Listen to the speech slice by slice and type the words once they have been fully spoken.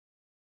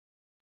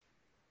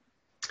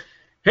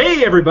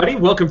Hey everybody,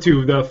 welcome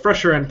to the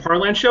Fresher and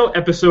Parlance Show,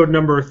 episode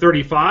number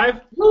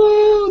 35.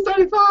 Woo,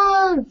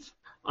 35!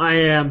 I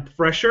am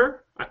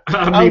Fresher. I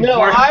Oh mean,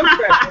 no, I'm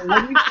fresher.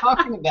 What are you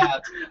talking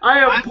about? I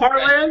am I'm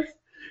Parlance.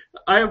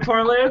 I am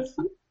Parlance.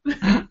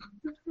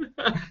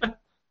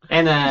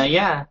 And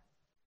yeah.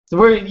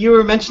 So you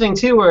were mentioning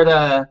too,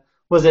 where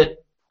was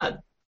it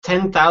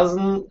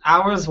 10,000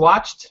 hours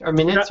watched or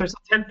minutes or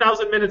something?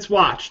 10,000 minutes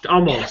watched,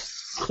 almost.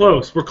 Yes.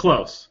 Close, we're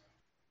close.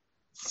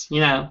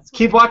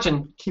 Keep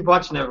watching,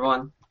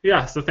 everyone.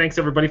 Yeah, so thanks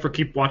everybody for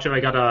keep watching.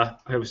 I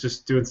was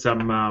just doing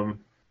some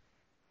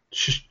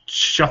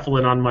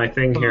shuffling on my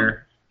thing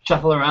here.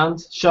 Shuffle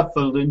around,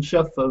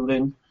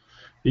 shuffling.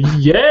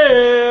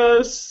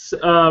 Yes.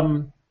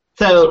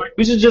 So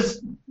we should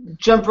just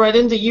jump right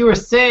into. You were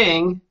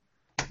saying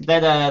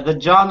that the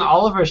John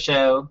Oliver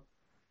show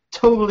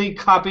totally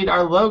copied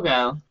our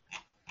logo.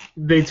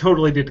 They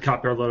totally did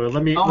copy our logo.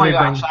 Oh my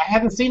gosh, I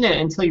haven't seen it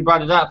until you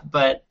brought it up,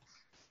 but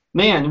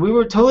man, we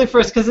were totally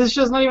first because this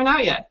show's not even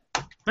out yet.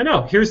 I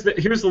know. Here's the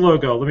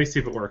logo. Let me see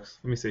if it works.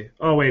 Let me see.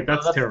 Oh wait,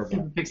 that's terrible.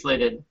 Super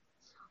pixelated.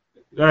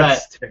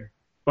 That's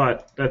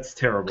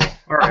terrible.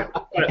 All right.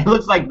 It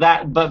looks like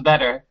that, but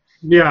better.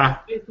 Yeah.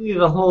 Basically,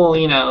 the whole,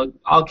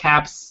 all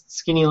caps,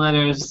 skinny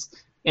letters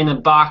in a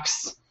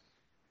box,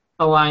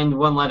 aligned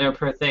one letter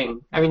per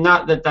thing. I mean,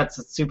 not that that's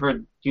a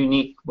super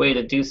unique way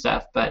to do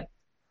stuff, but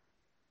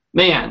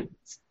man,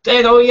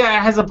 and oh yeah,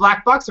 it has a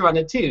black box around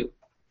it too.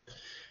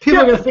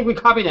 People are gonna think we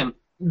copied him.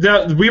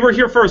 We were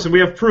here first, and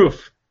we have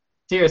proof.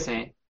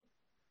 Seriously.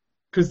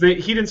 Because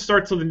he didn't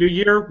start till the new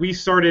year. We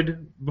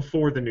started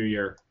before the new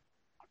year.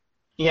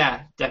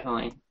 Yeah,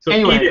 definitely. So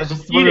anyway,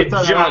 eat it,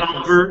 John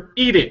Oliver.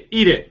 Eat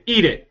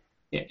it.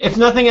 If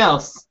nothing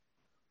else,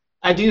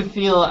 I do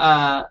feel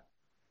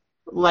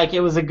like it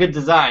was a good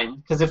design,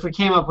 because if we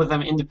came up with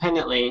them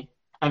independently,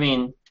 I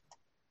mean,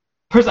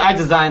 I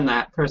designed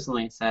that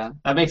personally, so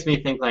that makes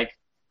me think like,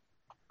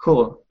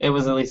 cool, it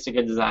was at least a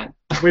good design.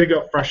 Way to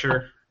go,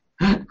 Fresher.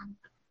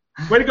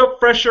 Way to go,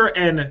 Fresher,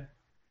 and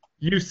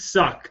you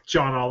suck,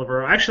 John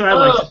Oliver. Actually,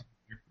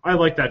 I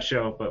like that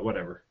show, but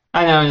whatever.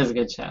 I know, it is a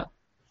good show.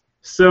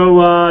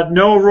 So,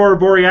 no Aurora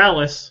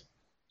Borealis.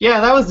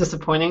 Yeah, that was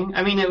disappointing.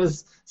 I mean, it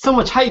was so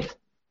much hype.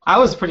 I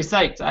was pretty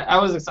psyched.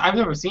 I've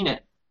never seen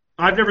it.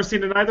 I've never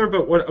seen it either,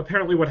 but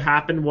what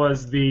happened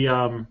was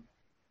the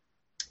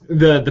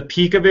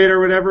peak of it or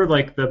whatever,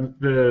 like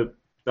the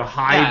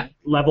high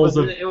levels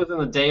of it was in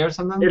the day or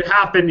something. It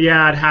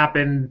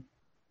happened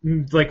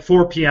like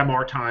 4 p.m.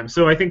 our time.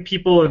 So I think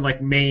people in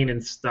like Maine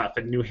and stuff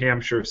and New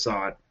Hampshire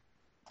saw it.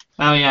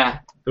 Oh yeah.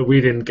 But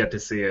we didn't get to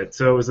see it.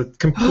 So it was a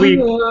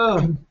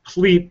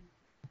complete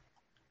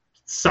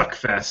suck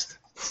fest.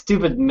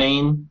 Stupid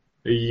Maine.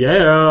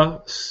 Yeah,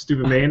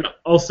 stupid Maine.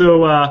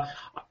 Also, I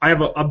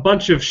have a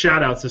bunch of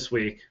shout-outs this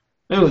week.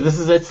 Ooh,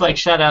 it's like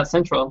shout-out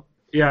central.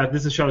 Yeah,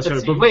 this is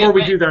shout-out. But before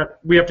we do that,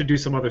 we have to do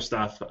some other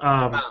stuff.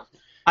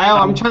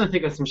 I'm trying to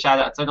think of some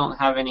shout-outs. I don't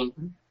have any.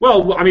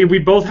 Well, I mean, we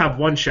both have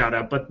one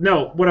shout-out. But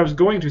no, what I was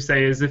going to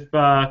say is if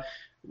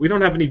we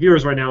don't have any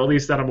viewers right now, at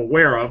least that I'm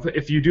aware of,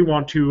 if you do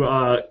want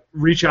to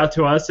reach out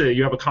to us,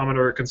 you have a comment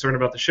or a concern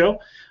about the show,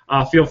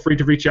 feel free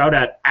to reach out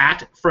at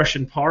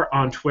 @FreshAndPar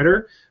on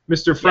Twitter.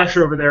 Mr.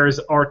 Fresher over there is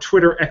our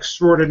Twitter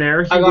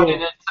extraordinaire. I got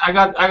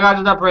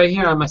it up right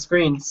here on my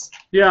screens.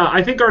 Yeah,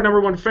 I think our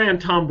 #1 fan,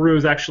 Tom Brew,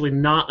 is actually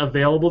not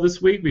available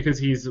this week because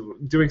he's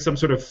doing some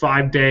sort of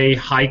 5-day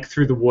hike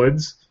through the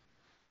woods.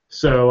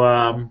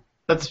 So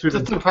that's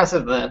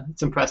impressive. Then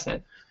it's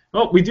impressive.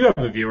 Oh, we do have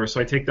a viewer, so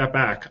I take that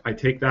back.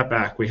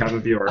 We have a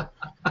viewer.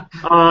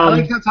 I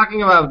like how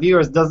talking about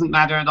viewers doesn't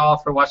matter at all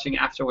for watching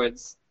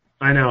afterwards.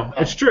 I know.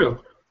 It's true.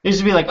 They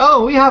should be like,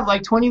 oh, we have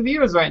like 20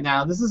 viewers right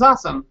now. This is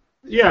awesome.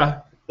 Yeah.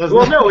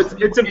 Well, no,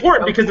 it's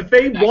important because if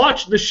they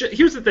watch the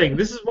here's the thing.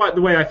 This is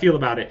the way I feel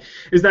about it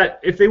is that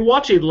if they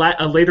watch a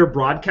later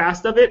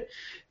broadcast of it,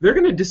 they're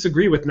going to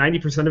disagree with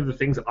 90% of the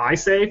things I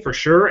say for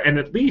sure, and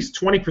at least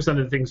 20%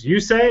 of the things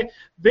you say.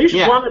 They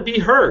should want to be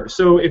heard.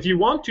 So if you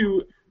want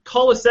to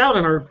call us out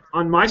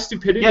on my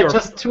stupidity,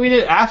 just tweet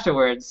it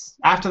afterwards,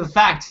 after the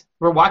fact.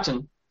 We're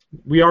watching.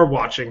 We are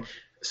watching.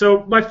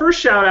 So my first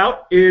shout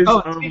out is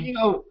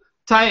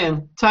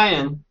tie-in.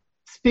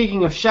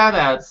 Speaking of shout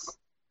outs.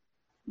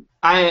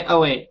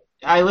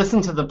 I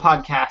listened to the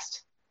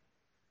podcast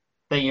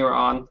that you were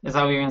on. Is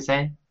that what you're going to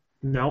say?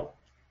 No,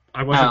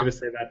 I wasn't going to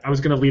say that. I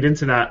was going to lead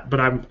into that, but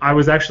I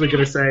was actually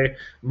going to say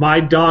my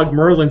dog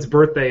Merlin's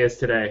birthday is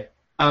today.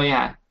 Oh,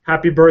 yeah.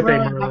 Happy birthday,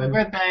 Merlin. Happy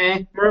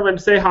birthday. Merlin,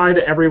 say hi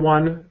to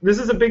everyone. This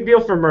is a big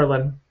deal for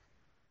Merlin.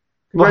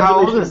 Well, how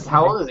old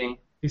is he?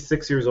 He's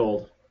 6 years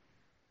old.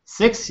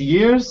 6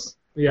 years?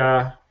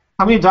 Yeah.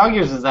 How many dog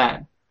years is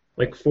that?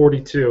 Like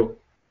 42.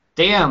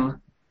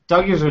 Damn.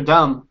 Dog years are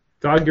dumb.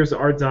 Dog years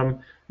are dumb.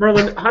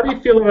 Merlin, how do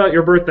you feel about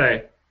your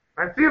birthday?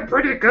 I feel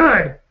pretty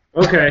good.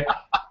 Okay.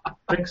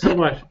 Thanks so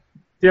much. Do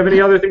you have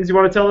any other things you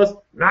want to tell us?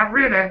 Not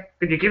really.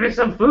 Could you give me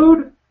some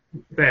food?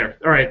 There.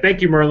 All right.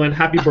 Thank you, Merlin.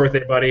 Happy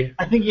birthday, buddy.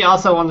 I think he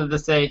also wanted to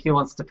say he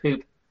wants to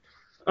poop.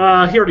 He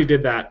already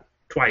did that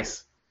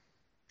twice.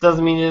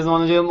 Doesn't mean he doesn't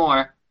want to do it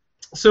more.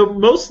 So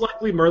most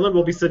likely Merlin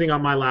will be sitting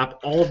on my lap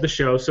all of the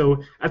show.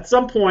 So at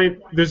some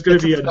point there's going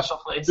to be special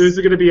place. there's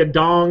going to be a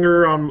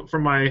donger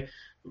from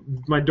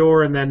my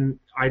door, and then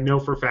I know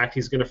for a fact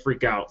he's going to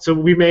freak out. So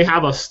we may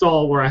have a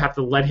stall where I have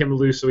to let him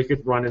loose so he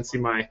could run and see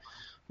my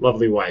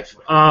lovely wife.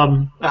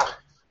 And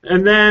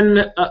then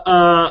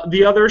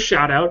the other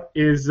shout out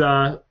is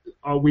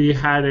we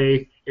had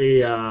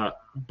a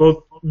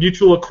both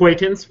mutual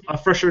acquaintance, a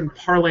freshman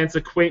Parlance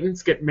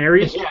acquaintance, get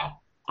married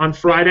on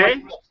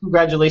Friday.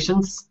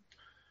 Congratulations.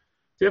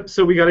 Yep.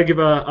 So we got to give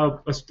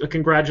a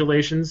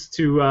congratulations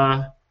to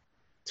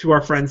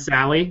our friend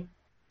Sally.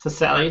 To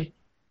Sally.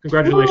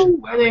 Congratulations.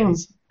 Woo,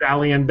 weddings.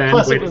 Sally and Ben.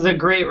 Plus, it was a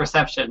great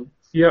reception.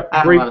 Yep.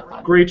 Had a lot of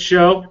fun. Great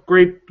show.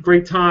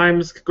 Great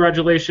times.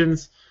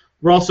 Congratulations.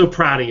 We're all so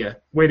proud of you.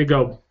 Way to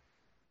go.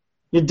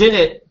 You did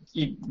it.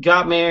 You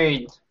got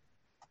married.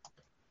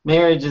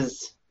 Marriage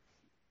is...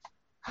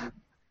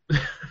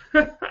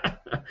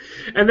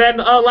 And then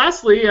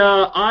lastly,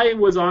 I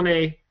was on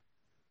a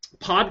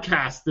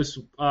podcast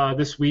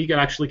this week. It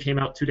actually came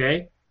out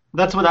today.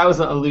 That's what I was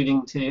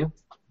alluding to.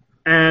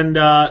 And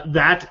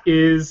that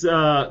is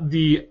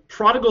the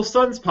Prodigal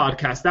Sons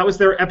podcast. That was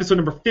their episode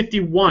number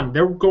 51.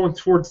 They're going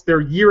towards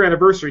their year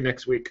anniversary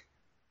next week.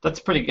 That's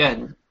pretty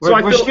good.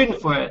 We're shooting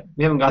for it.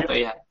 We haven't got there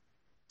yet.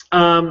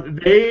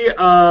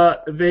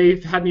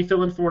 They've had me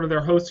fill in for one of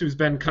their hosts who's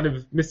been kind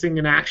of missing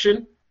in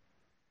action.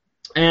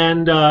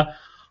 And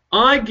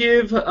I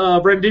give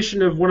a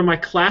rendition of one of my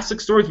classic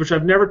stories, which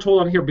I've never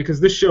told on here because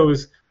this show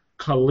is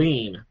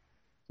clean.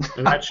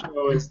 And that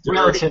show is dirty.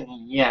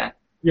 Relatively, yeah.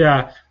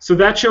 Yeah, so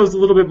that show's a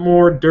little bit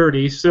more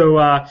dirty.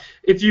 So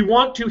if you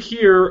want to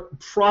hear,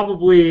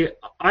 probably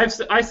I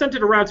sent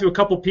it around to a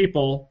couple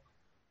people,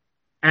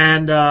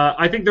 and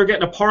I think they're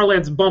getting a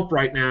Parlance bump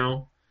right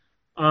now.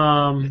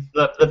 The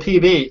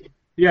PB.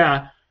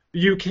 Yeah,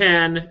 you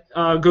can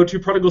go to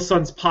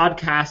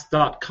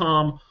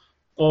prodigalsonspodcast.com,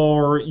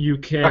 or you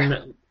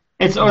can.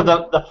 Or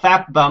the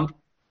fat bump.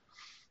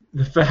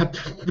 The fat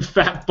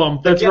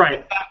bump. That's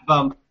right. The fat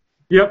bump.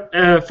 Yep.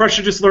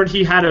 Fresher just learned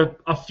he had a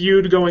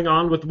feud going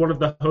on with one of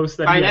the hosts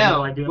that he had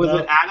no idea about. Was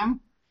it Adam?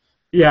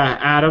 Yeah,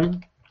 Adam.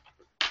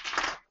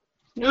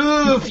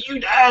 Ooh,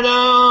 feud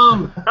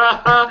Adam!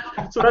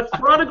 So that's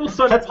Prodigal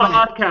Sons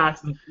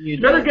podcast.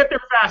 You better get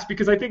there fast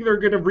because I think they're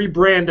going to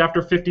rebrand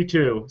after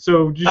 52.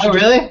 So you should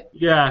really?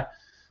 Yeah.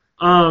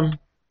 And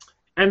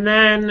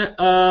then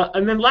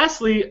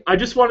lastly, I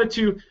just wanted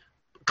to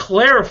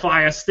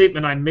clarify a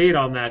statement I made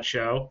on that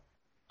show.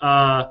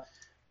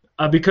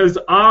 Because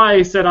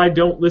I said I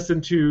don't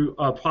listen to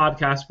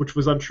podcasts, which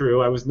was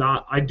untrue. I was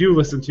not. I do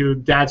listen to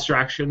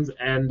Dadstractions,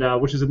 and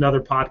which is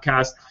another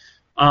podcast.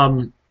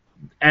 And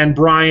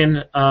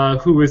Brian,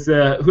 who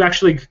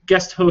actually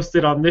guest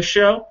hosted on this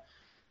show.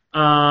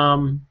 I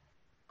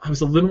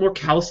was a little more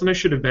callous than I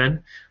should have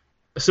been.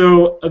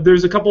 So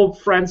there's a couple of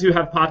friends who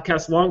have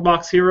podcasts,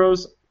 Longbox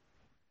Heroes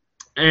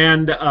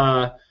and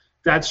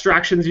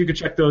Dadstractions. You can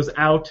check those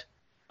out.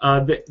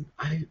 I'm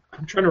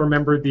trying to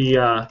remember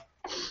the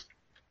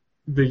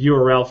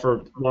URL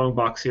for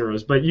Longbox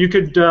Heroes, but you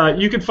could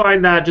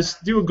find that.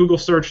 Just do a Google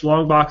search,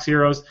 Longbox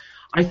Heroes.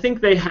 I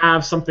think they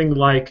have something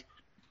like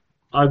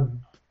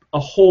a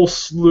whole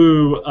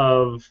slew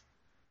of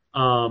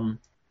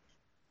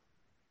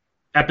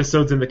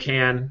episodes in the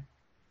can.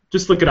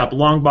 Just look it up,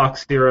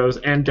 Longbox Heroes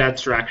and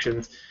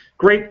Dadstractions.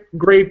 Great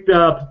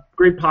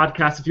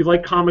podcast. If you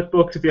like comic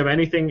books, if you have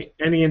any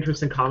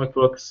interest in comic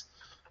books,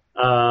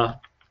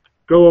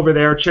 go over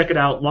there, check it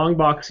out,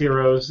 Longbox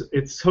Heroes.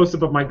 It's hosted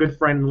by my good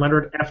friend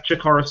Leonard F.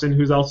 Chikarsson,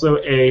 who's also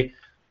a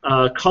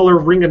color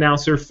ring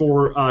announcer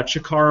for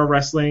Chikara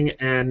Wrestling,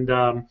 and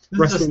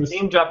wrestling is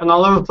name dropping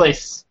all over the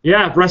place.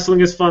 Yeah,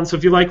 wrestling is fun. So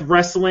if you like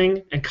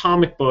wrestling and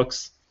comic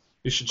books,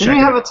 you should check it out.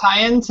 Didn't we have a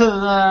tie-in to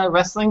the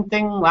wrestling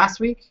thing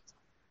last week?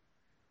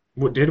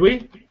 What, did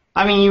we?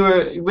 I mean,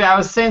 I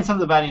was saying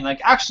something about it, like,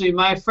 actually,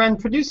 my friend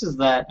produces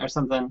that or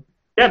something.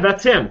 Yeah,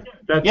 that's him.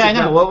 I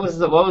know. What was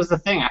the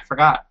thing? I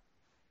forgot.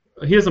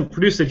 He doesn't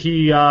produce it.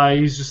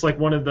 He's just like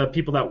one of the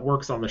people that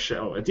works on the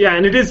show.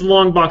 And it is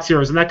Longbox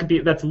Heroes, and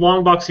that's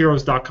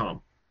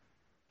longboxheroes.com.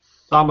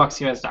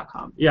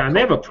 Longboxheroes.com. Yeah, and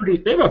they have a pretty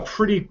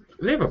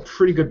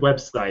good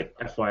website,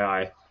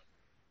 FYI.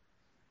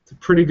 It's a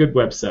pretty good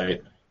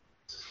website,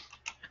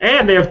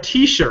 and they have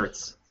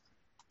T-shirts.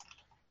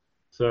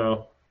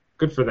 So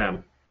good for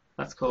them.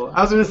 That's cool.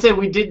 I was going to say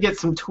we did get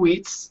some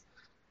tweets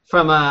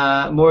from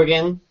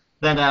Morgan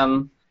that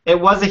it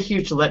was a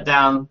huge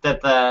letdown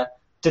that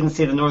didn't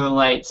see the Northern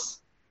Lights.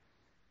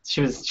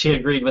 She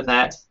agreed with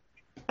that,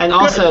 and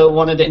also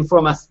wanted to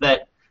inform us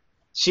that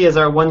she is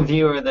our one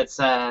viewer that's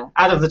out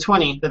of the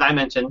 20 that I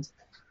mentioned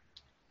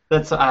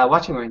that's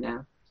watching right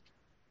now.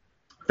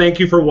 Thank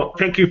you for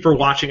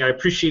watching. I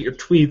appreciate your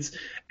tweets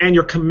and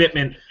your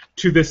commitment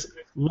to this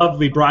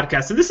lovely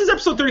broadcast. And this is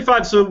episode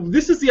 35, so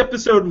this is the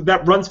episode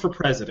that runs for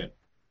president.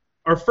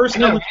 Our first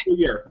eligible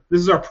year.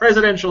 This is our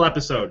presidential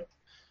episode.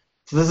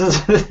 So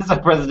this is a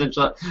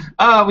presidential.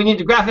 Oh, we need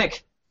a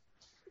graphic.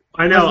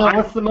 I know.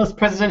 What's the most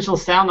presidential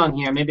sound on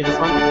here? Maybe this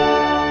one?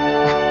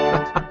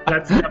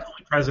 That's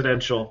definitely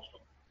presidential.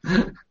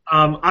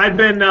 I've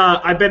been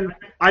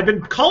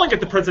calling it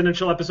the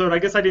presidential episode. I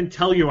guess I didn't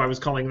tell you I was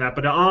calling that,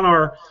 but on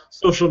our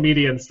social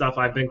media and stuff,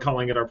 I've been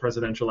calling it our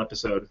presidential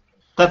episode.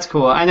 That's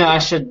cool. I know I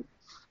should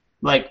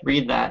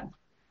read that.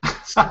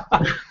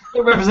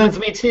 It represents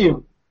me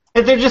too.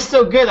 And they're just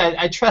so good.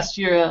 I trust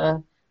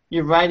your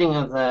writing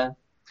of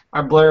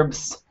our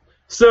blurbs.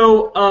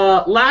 So,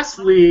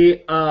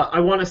 lastly, I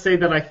want to say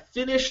that I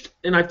finished,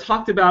 and I've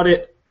talked about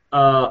it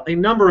a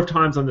number of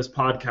times on this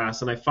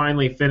podcast, and I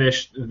finally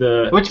finished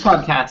Which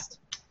podcast?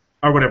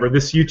 Or whatever,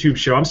 this YouTube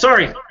show. I'm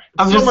sorry.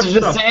 I'm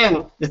just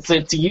saying, it's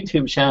a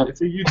YouTube show. It's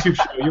a YouTube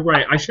show. You're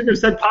right. I shouldn't have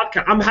said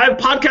podcast. I have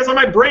podcasts on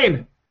my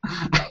brain.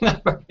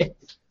 Right.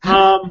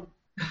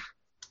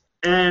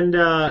 And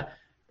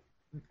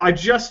I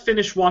just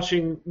finished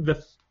watching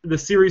the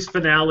series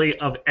finale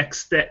of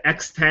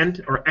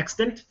Extant,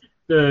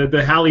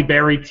 the Halle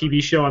Berry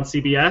TV show on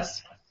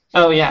CBS.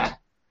 Oh yeah.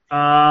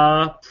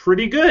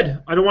 Pretty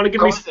good. I don't want to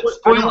give any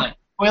spoiler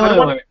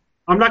alert.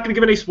 I'm not going to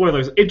give any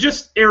spoilers. It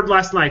just aired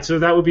last night, so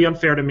that would be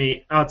unfair to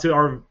me, to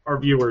our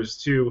viewers,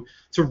 to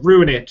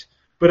ruin it.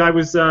 But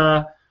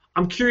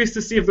I'm curious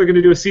to see if they're going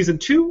to do a season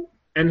 2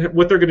 and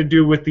what they're going to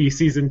do with the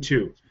season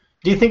 2.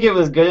 Do you think it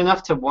was good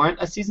enough to warrant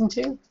a season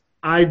 2?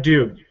 I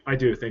do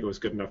think it was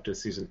good enough to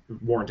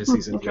warrant a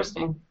season 2.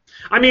 Interesting.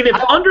 I mean, if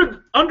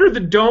Under the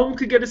Dome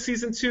could get a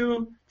season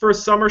 2 for a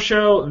summer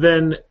show,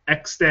 then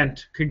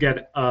Extant could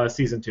get a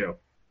season 2.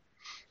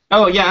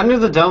 Oh yeah, Under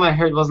the Dome I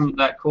heard wasn't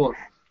that cool.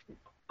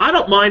 I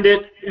don't mind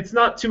it. It's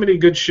not too many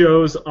good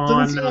shows on.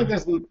 Doesn't seem like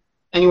there's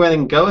anywhere they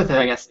can go with it,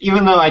 I guess.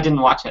 Even though I didn't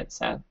watch it,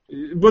 so.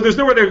 Well, there's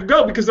nowhere to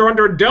go because they're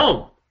under a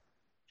dome.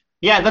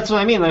 Yeah, that's what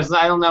I mean.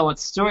 I don't know what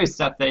story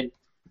stuff they'd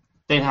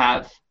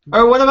have.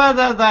 Or what about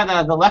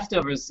the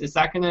Leftovers? Is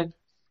that gonna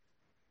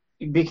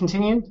be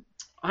continued?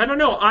 I don't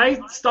know. I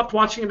stopped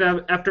watching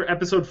it after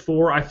episode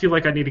 4. I feel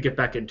like I need to get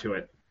back into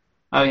it.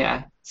 Oh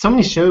yeah, so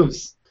many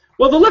shows.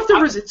 Well, the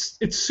Leftovers,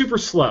 it's super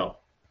slow.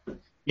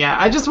 Yeah,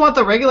 I just want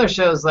the regular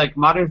shows like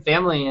Modern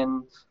Family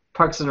and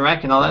Parks and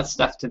Rec and all that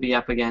stuff to be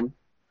up again.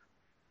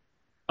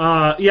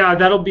 Yeah,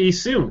 that'll be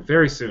soon,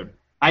 very soon.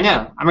 I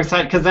know. I'm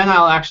excited because then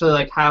I'll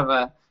actually have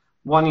a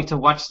wanting to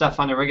watch stuff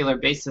on a regular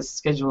basis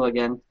schedule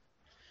again.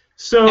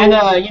 So, and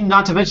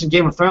not to mention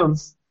Game of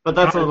Thrones, but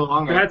that's a little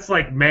longer. That's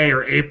like May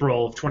or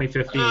April of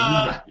 2015.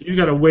 You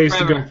got a ways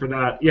to go for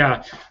that.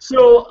 Yeah.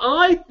 So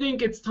I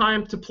think it's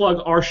time to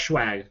plug our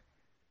swag.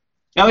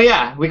 Oh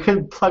yeah, we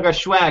could plug our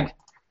swag.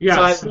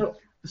 Yeah.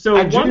 So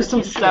I drew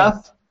some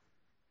stuff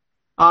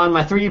on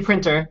my 3D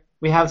printer.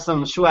 We have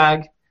some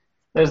swag.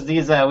 There's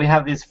these. We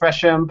have these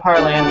Fresh from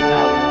Parlance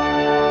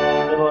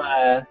little,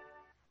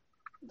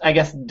 I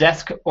guess,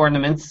 desk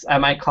ornaments. I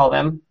might call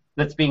them.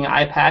 That's being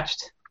eye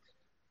patched.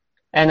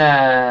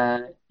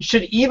 And you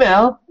should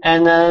email,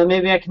 and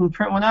maybe I can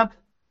print one up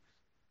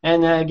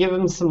and give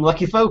them some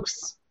lucky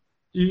folks.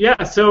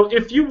 Yeah. So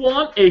if you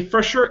want a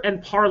Fresher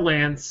and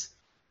Parlance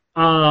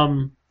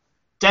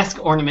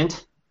desk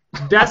ornament.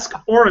 Desk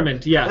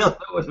ornament, yes. I don't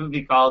know what it would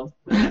be called.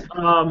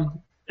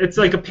 It's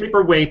like a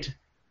paperweight.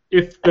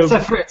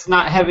 Except for it's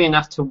not heavy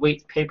enough to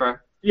weight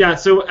paper. Yeah,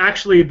 so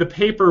actually the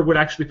paper would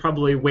actually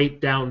probably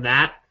weight down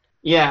that.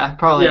 Yeah,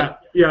 probably.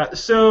 Yeah.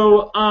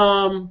 So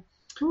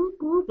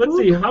let's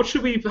see. How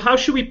should we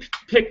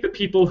pick the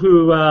people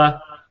who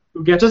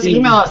get just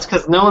email us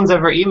because no one's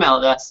ever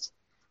emailed us.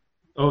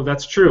 Oh,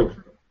 that's true.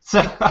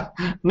 So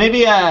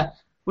maybe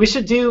we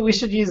should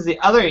use the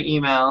other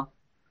email.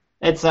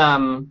 It's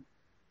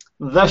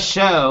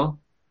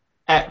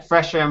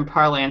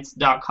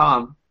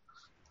theshow@fresherandparlance.com.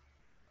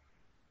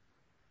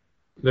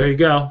 There you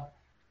go.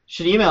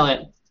 Should email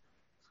it.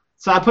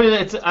 So I put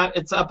it.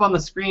 It's up on the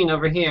screen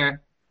over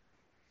here.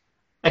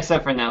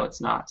 Except for no,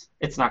 it's not.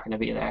 It's not going to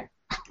be there.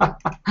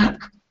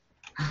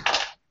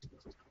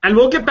 And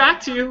we'll get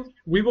back to you.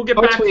 We will get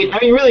back to you. I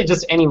mean, really,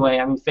 just anyway.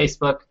 I mean,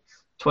 Facebook,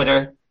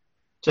 Twitter.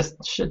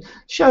 Just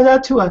shout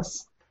out to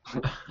us.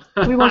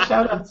 We want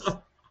shout outs.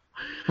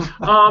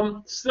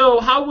 So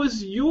how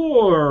was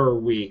your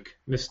week,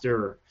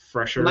 Mr.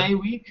 Fresher? My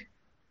week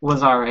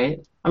was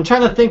alright. I'm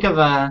trying to think of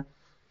it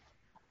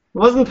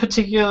wasn't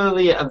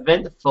particularly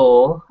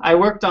eventful. I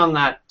worked on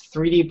that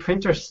 3D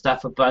printer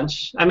stuff a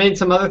bunch. I made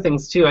some other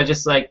things too. I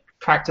just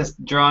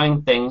practiced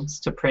drawing things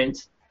to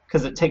print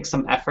because it takes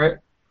some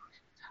effort.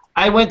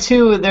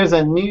 There's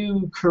a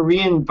new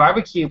Korean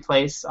barbecue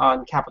place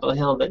on Capitol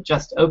Hill that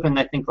just opened,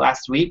 I think,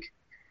 last week.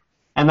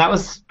 And that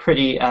was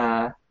pretty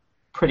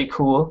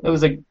cool.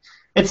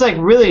 It's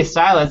really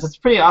stylized. It's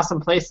a pretty awesome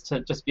place to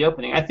just be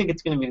opening. I think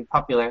it's going to be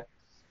popular.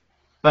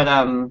 But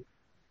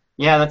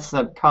yeah, that's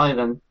probably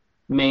the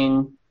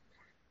main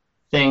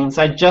things.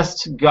 I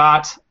just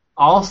got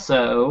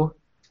also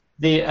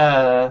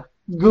the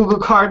Google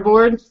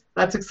Cardboard.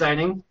 That's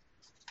exciting.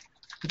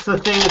 It's the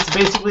thing. It's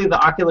basically the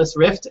Oculus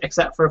Rift,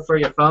 except for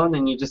your phone,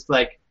 and you just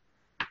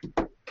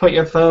put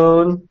your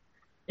phone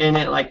in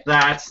it like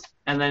that,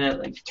 and then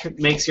it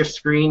makes your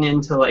screen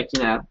into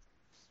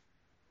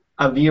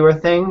a viewer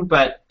thing.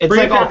 But it's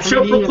all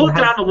 3D. Pull it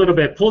down a little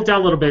bit. Pull it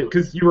down a little bit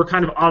because you were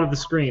kind of out of the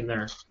screen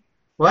there.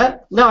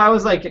 What? No, I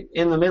was like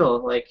in the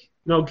middle. Like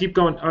No, keep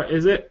going.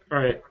 Is it? All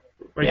right.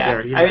 Right yeah,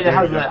 there. Yeah, I mean it there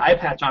has you the go. eye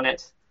patch on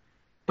it.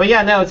 But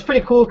yeah, no, it's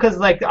pretty cool because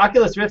like the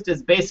Oculus Rift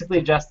is basically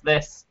just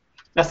this,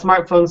 a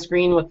smartphone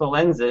screen with the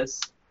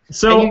lenses.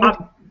 So, And you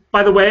can,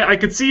 by the way, I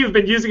could see you've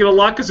been using it a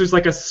lot because there's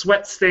like a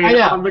sweat stain I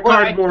know. on the Well,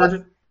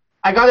 cardboard.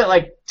 I got it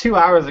like 2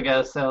 hours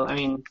ago, so I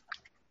mean,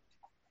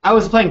 I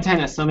was playing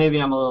tennis, so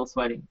maybe I'm a little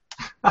sweaty.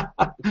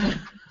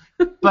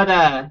 But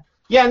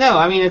yeah, no,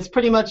 I mean it's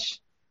pretty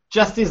much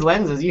just these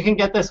lenses. You can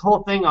get this whole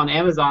thing on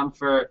Amazon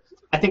for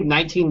I think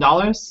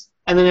 $19,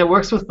 and then it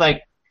works with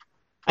like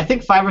I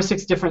think 5 or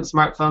 6 different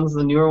smartphones,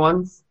 the newer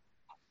ones,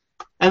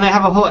 and they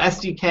have a whole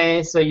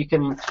SDK, so you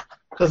can.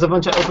 There's a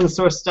bunch of open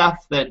source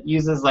stuff that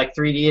uses like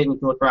 3D, and you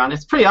can look around.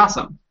 It's pretty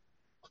awesome.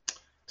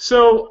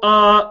 So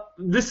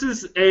this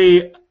is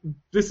a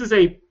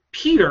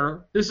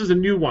Peter. This is a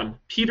new one.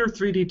 Peter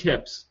 3D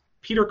tips.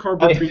 Peter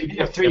cardboard 3D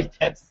tips. 3D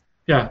tips.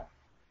 Yeah.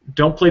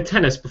 Don't play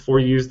tennis before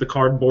you use the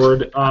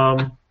cardboard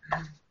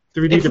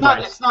 3D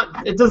device.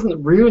 It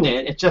doesn't ruin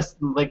it. It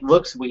just like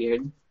looks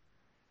weird.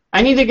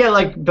 I need to get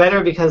like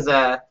better because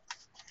I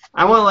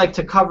want like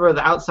to cover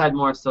the outside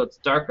more so it's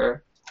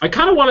darker. I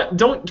kind of want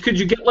to. Could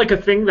you get like a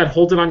thing that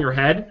holds it on your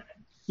head?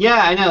 Yeah,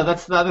 I know.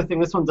 That's the other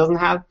thing this one doesn't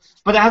have.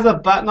 But it has a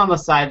button on the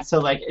side, so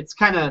like it's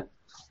kind of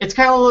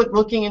like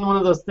looking in one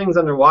of those things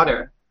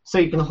underwater, so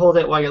you can hold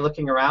it while you're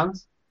looking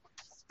around.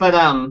 But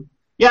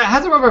yeah, it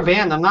has a rubber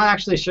band. I'm not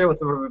actually sure what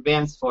the rubber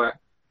band's for.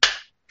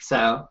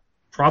 So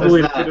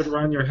probably to put it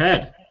around your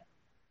head.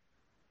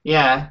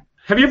 Yeah.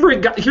 Have you ever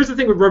got? Here's the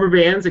thing with rubber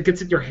bands: it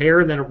gets in your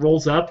hair and then it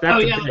rolls up.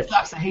 That's that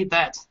sucks. I hate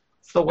that.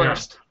 It's the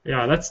worst.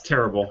 Yeah, that's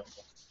terrible.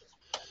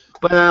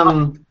 But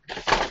I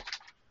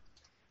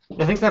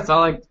think that's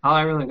all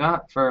I really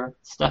got for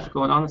stuff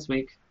going on this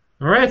week.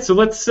 All right, so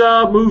let's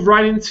move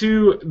right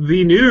into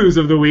the news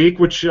of the week,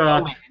 which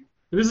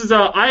this is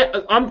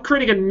I'm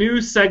creating a new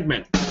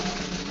segment.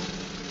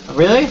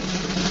 Really?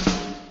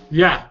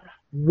 Yeah,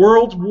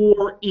 World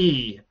War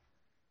E.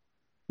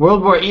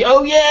 World War E.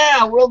 Oh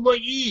yeah, World War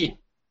E.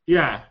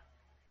 Yeah.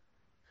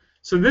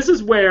 So this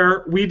is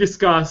where we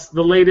discuss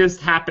the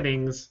latest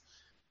happenings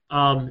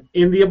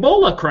in the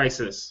Ebola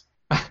crisis.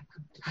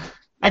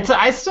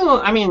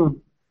 I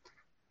mean,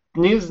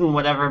 news and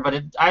whatever, but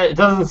it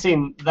doesn't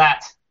seem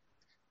that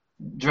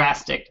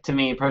drastic to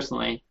me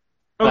personally.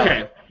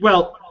 Okay,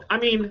 well, I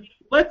mean,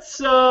 let's.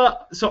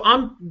 So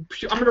I'm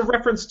going to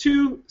reference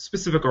 2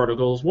 specific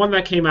articles. One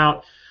that came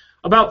out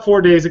about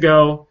 4 days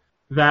ago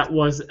that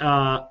was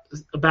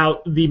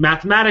about the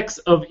mathematics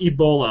of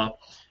Ebola,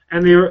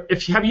 and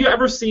have you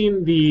ever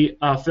seen the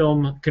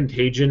film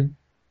Contagion?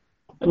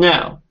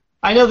 No,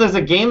 I know there's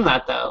a game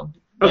that though.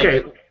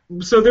 Okay.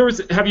 So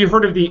have you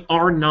heard of the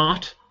R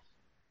naught,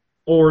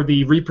 or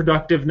the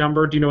reproductive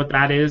number? Do you know what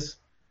that is?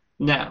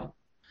 No.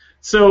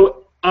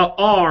 So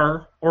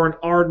R, or an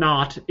R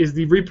naught, is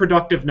the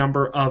reproductive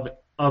number of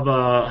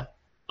a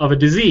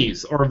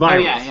disease or a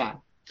virus. Oh yeah.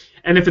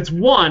 And if it's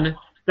 1,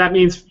 that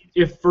means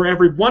if for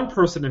every 1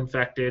 person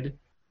infected,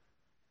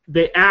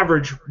 they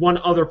average 1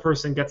 other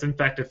person gets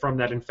infected from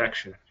that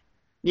infection.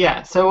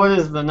 Yeah. So what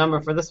is the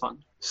number for this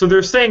one? So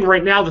they're saying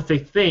right now that they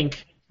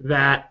think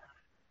that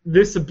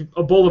this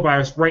Ebola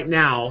virus right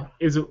now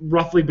is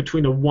roughly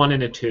between a 1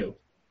 and a 2.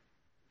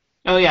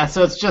 Oh yeah,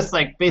 so it's just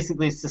like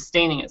basically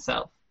sustaining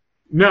itself.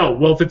 No,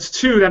 well if it's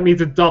 2, that means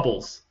it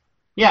doubles.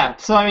 Yeah,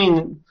 so I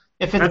mean,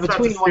 if it's That's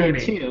between 1 and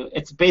 2,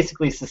 it's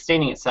basically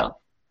sustaining itself.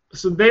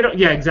 So they don't.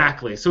 Yeah,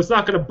 exactly. So it's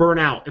not going to burn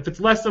out. If it's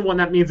less than 1,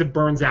 that means it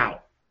burns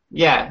out.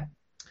 Yeah.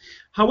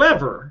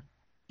 However,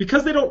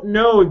 because they don't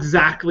know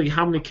exactly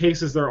how many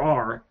cases there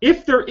are,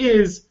 if there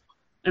is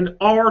an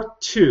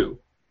R2,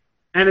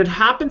 and it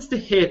happens to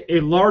hit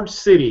a large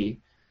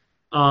city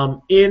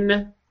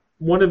in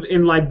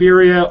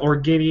Liberia or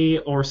Guinea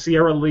or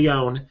Sierra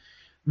Leone,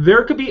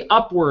 there could be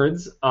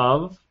upwards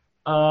of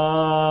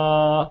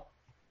I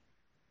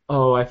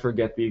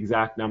forget the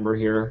exact number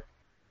here.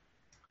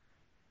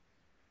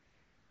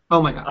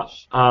 Oh my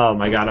gosh. Oh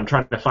my God, I'm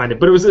trying to find it,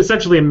 but it was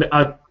essentially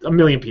a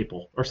million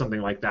people or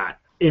something like that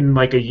in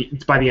by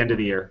the end of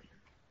the year.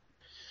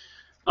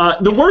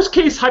 The worst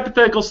case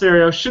hypothetical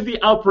scenario, should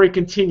the outbreak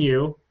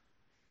continue.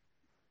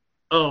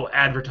 Oh,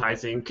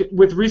 advertising.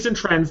 With recent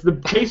trends, the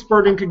case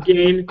burden could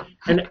gain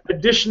an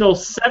additional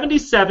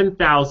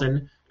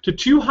 77,000 to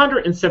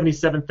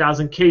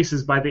 277,000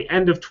 cases by the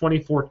end of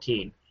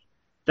 2014.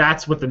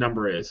 That's what the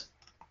number is.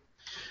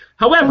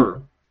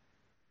 However,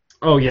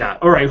 oh yeah,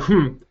 all right.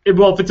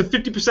 Well, if it's a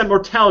 50%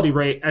 mortality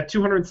rate at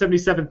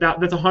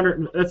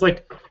 277,000, that's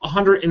like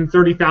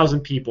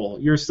 130,000 people.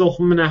 You're still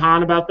humming and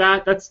hawing about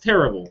that? That's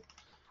terrible.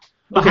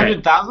 Okay.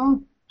 100,000?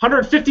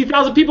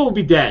 150,000 people will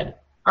be dead.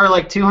 Or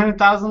like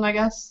 200,000, I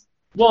guess?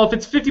 Well, if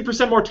it's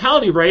 50%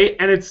 mortality rate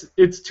and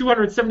it's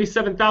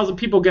 277,000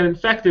 people get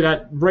infected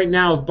at right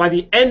now by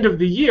the end of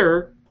the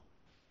year,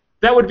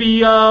 that would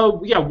be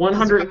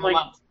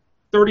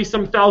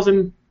 130-some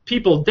thousand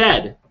people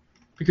dead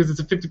because it's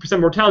a 50%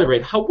 mortality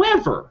rate.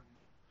 However,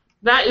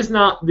 that is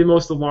not the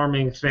most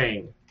alarming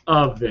thing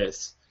of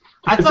this.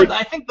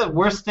 I think the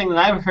worst thing that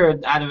I've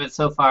heard out of it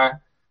so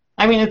far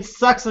I mean, it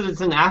sucks that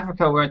it's in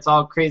Africa where it's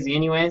all crazy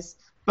anyways,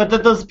 but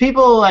that those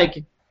people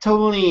like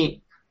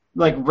totally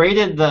like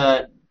raided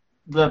the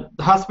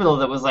hospital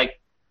that was like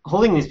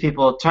holding these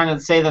people, trying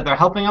to say that they're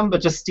helping them,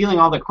 but just stealing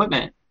all the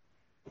equipment.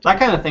 That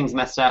kind of thing's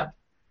messed up.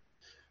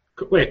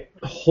 Wait,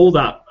 hold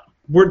up.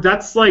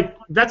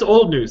 That's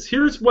old news.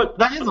 Here's what.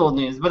 That is old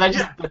news, but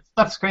that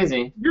stuff's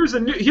crazy. Here's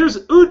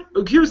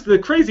the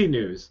crazy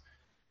news.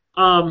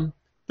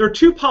 There are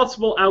two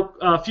possible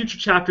future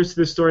chapters to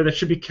this story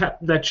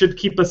that should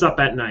keep us up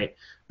at night.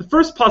 The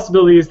first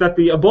possibility is that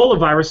the Ebola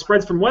virus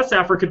spreads from West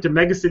Africa to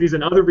megacities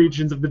and other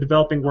regions of the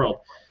developing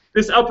world.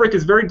 This outbreak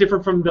is very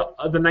different from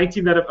the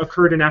 19 that have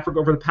occurred in Africa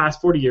over the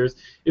past 40 years.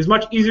 It is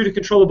much easier to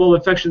control Ebola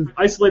infections in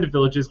isolated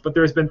villages, but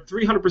there has been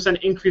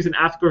 300% increase in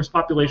Africa's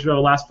population over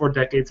the last 4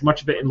 decades,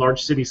 much of it in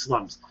large city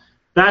slums.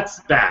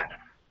 That's bad.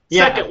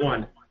 Yeah. Second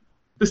one.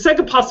 The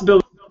second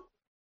possibility.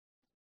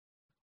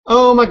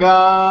 Oh my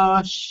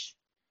gosh.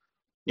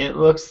 It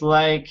looks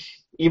like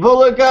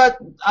Ebola got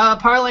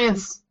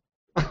Parlance.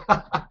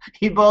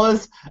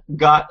 Ebola's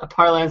got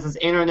Parlance's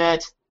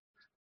internet.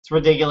 It's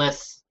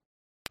ridiculous.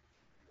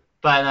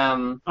 But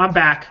I'm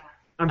back.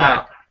 He's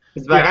back.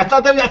 Yeah. I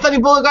thought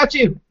Ebola got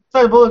you.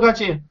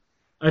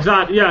 I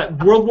thought, yeah,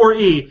 World War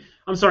E.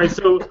 I'm sorry.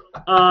 So,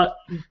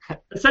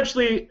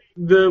 essentially,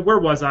 where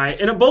was I?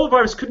 An Ebola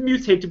virus could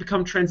mutate to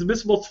become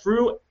transmissible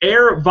through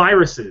air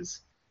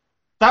viruses.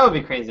 That would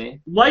be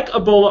crazy. Like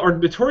Ebola, are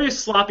notorious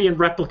sloppy and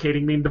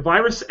replicating, meaning the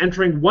virus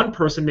entering one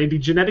person may be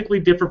genetically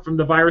different from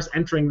the virus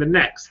entering the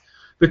next.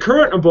 The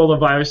current Ebola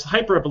virus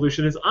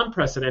hyperevolution is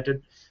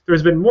unprecedented. There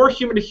has been more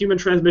human-to-human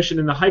transmission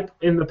in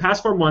the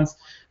past 4 months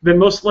than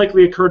most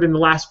likely occurred in the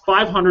last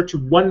 500 to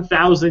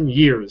 1,000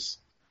 years.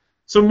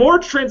 So more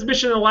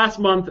transmission in the last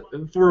month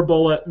for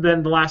Ebola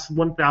than the last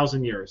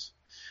 1,000 years.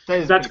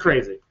 That's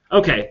crazy.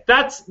 Okay,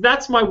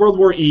 that's my World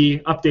War E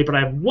update, but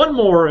I have one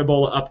more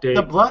Ebola update.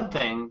 The blood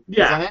thing,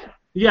 yeah. isn't it?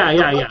 Yeah. The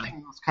blood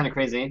thing was kind of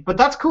crazy, but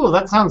that's cool.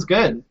 That sounds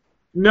good.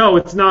 No,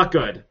 it's not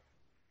good.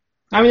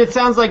 I mean, it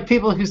sounds like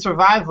people who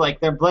survive,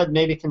 like, their blood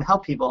maybe can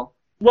help people.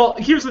 Well,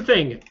 here's the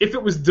thing. If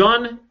it was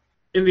done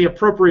in the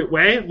appropriate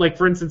way, like,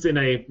 for instance, in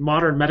a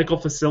modern medical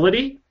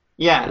facility,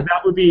 yeah,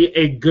 that would be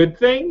a good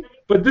thing.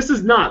 But this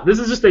is not. This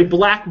is just a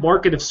black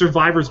market of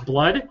survivors'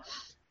 blood.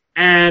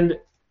 And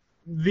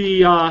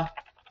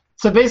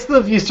So basically,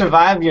 if you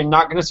survive, you're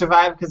not going to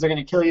survive because they're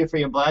going to kill you for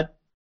your blood?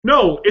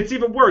 No, it's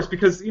even worse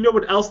because you know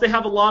what else they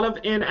have a lot of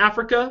in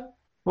Africa?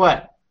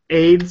 What?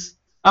 AIDS.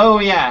 Oh,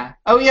 yeah.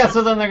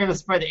 So then they're going to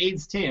spread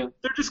AIDS, too.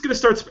 They're just going to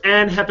start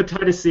and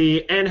hepatitis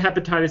C and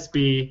hepatitis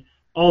B,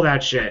 all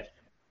that shit.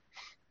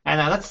 I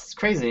know, that's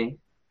crazy.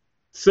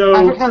 So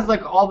Africa has,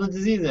 like, all the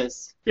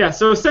diseases. Yeah,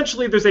 so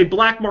essentially there's a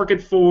black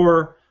market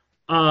for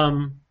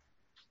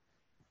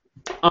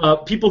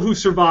people who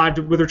survived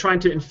where they're trying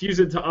to infuse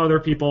it to other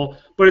people,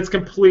 but it's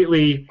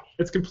completely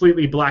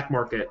black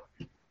market.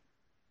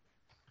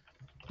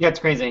 Yeah, it's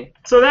crazy.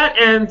 So that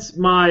ends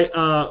my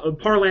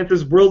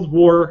Parlance's World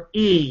War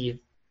E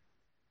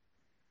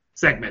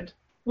segment.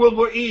 World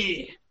War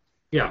E.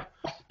 Yeah.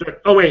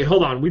 Oh wait,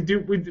 hold on.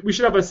 We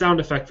should have a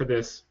sound effect for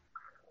this.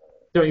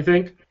 Don't you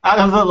think? Out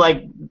of the,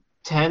 like,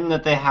 10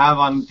 that they have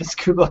on this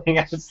Google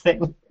Hangouts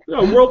thing.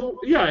 No,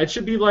 it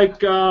should be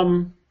like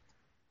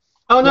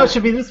Oh no, it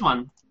should be this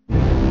one.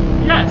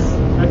 Yes,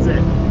 that's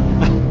it.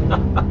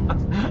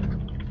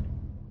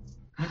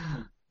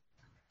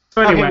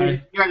 So anyway,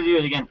 okay, you gotta do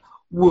it again.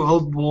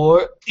 World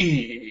War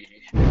E.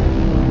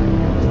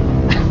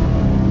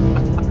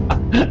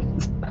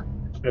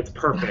 That's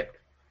perfect.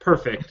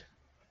 Perfect.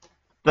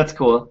 That's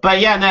cool. But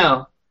yeah,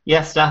 no.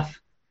 Yeah,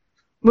 stuff.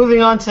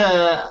 Moving on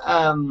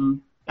to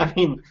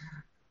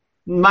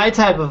my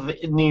type of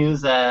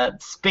news,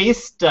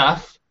 space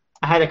stuff.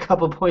 I had a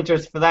couple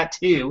pointers for that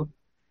too.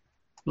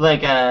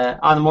 Like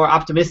on a more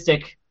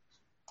optimistic,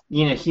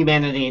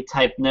 humanity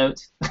type note.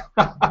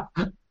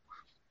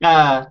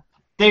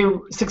 They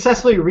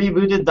successfully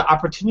rebooted the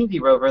Opportunity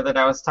rover that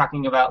I was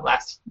talking about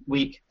last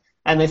week,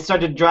 and they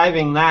started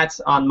driving that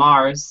on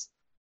Mars.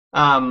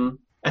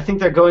 I think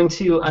they're going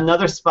to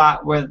another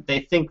spot where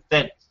they think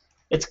that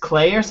it's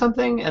clay or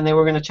something, and they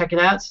were going to check it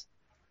out.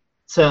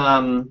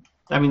 So,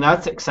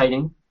 that's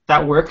exciting.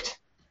 That worked.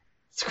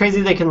 It's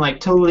crazy they can, like,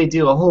 totally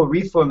do a whole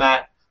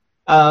reformat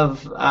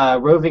of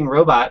roving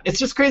robot. It's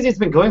just crazy it's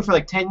been going for,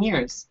 like, 10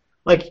 years.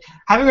 Like,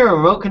 having a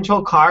remote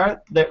control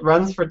car that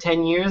runs for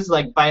 10 years,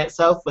 like, by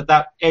itself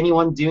without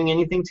anyone doing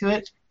anything to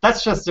it,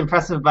 that's just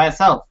impressive by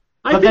itself.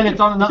 But then it's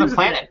on another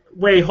planet.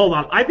 Wait, hold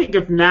on. I think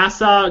if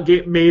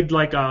NASA made,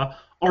 like, a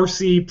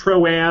RC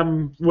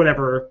Pro-Am,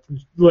 whatever,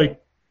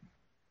 like,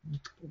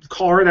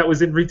 car that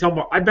was in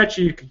retail, I bet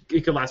you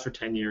it could last for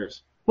 10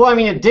 years. Well, I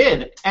mean, it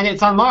did, and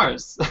it's on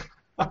Mars.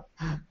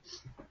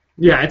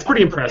 Yeah, it's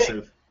pretty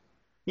impressive.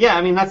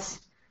 Yeah,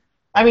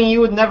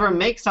 you would never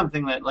make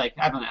something that, like,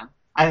 I don't know.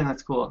 I think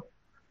that's cool.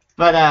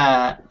 But,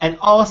 and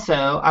also,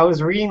 I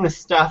was reading this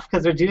stuff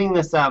because they're doing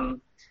this,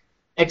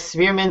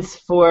 experiments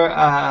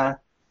for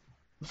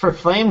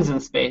flames in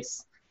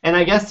space. And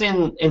I guess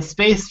in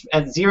space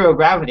at zero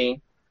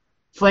gravity,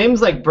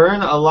 flames like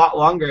burn a lot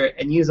longer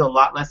and use a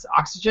lot less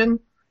oxygen.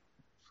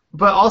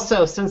 But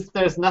also, since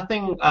there's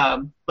nothing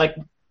like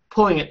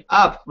pulling it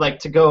up, like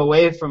to go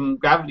away from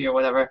gravity or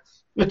whatever,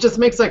 it just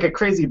makes like a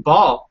crazy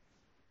ball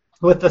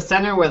with the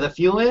center where the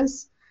fuel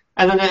is,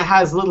 and then it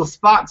has little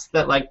spots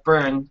that like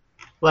burn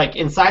like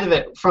inside of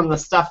it from the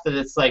stuff that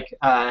it's like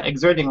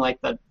exerting, like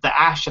the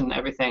ash and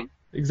everything.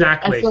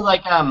 Exactly. And so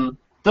like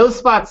those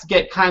spots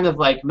get kind of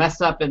like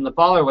messed up in the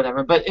ball or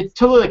whatever, but it's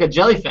totally like a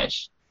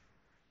jellyfish.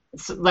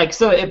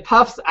 So it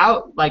puffs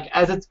out like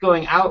as it's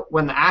going out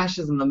when the ash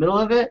is in the middle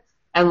of it,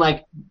 and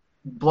like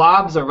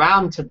blobs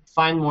around to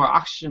find more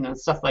oxygen and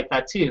stuff like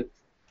that too.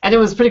 And it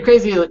was pretty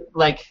crazy,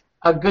 like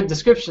a good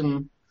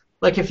description.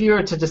 Like if you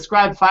were to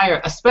describe fire,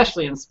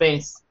 especially in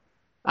space,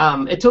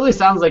 it totally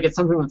sounds like it's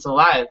something that's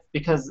alive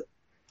because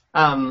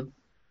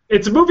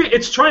it's a movie.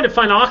 It's trying to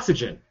find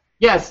oxygen.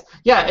 Yes,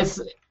 yeah,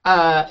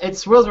 it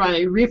swirls around,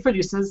 it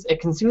reproduces, it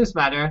consumes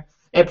matter,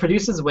 it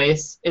produces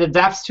waste, it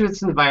adapts to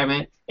its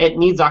environment, it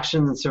needs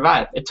oxygen to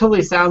survive. It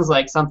totally sounds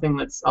like something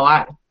that's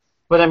alive.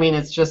 But I mean,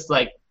 it's just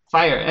like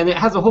fire. And it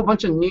has a whole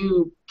bunch of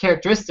new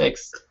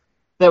characteristics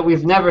that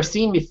we've never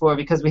seen before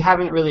because we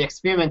haven't really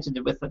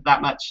experimented with it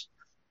that much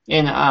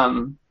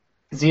in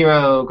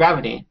zero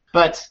gravity.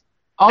 But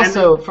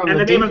also from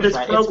the name of this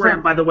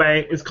program, by the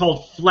way, is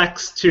called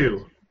Flex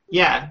 2.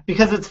 Yeah,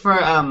 because it's for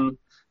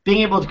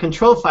being able to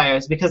control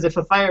fires, because if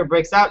a fire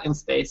breaks out in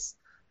space,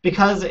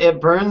 because it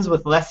burns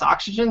with less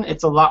oxygen,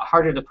 it's a lot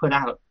harder to put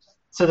out.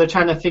 So they're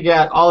trying to figure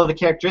out all of the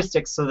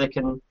characteristics so they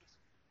can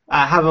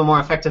have a more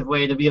effective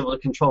way to be able to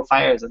control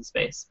fires in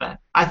space. But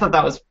I thought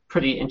that was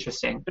pretty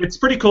interesting. It's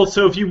pretty cool.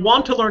 So if you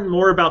want to learn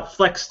more about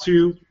Flex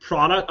 2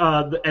 product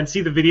and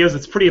see the videos,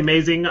 it's pretty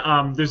amazing.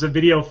 There's a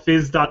video,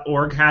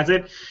 phys.org has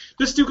it.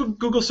 Just do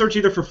Google search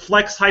either for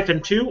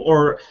Flex-2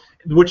 or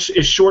which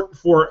is short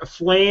for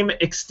Flame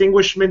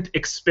Extinguishment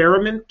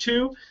Experiment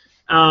 2.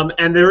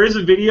 And there is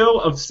a video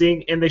of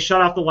seeing, and they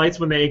shut off the lights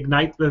when they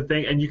ignite the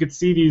thing, and you could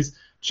see these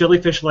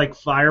jellyfish-like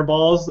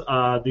fireballs,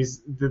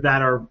 these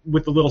that are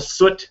with the little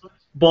soot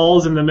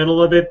balls in the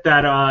middle of it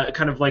that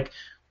kind of like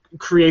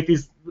create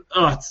these.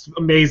 Oh, it's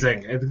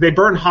amazing. They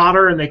burn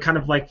hotter, and they kind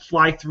of like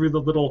fly through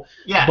the little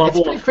bubble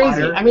it's pretty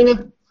crazy. Fire. I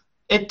mean,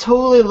 it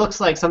totally looks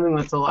like something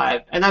that's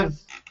alive, and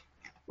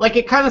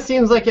it kind of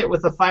seems like it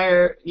with the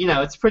fire.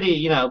 It's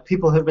pretty.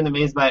 People have been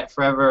amazed by it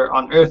forever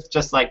on Earth,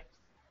 just like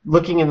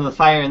looking into the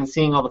fire and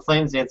seeing all the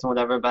flames dance and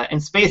whatever. But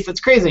in space, it's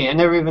crazy. I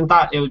never even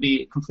thought it would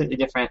be completely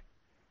different.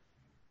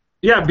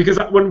 Yeah, because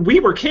when we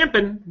were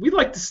camping, we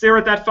liked to stare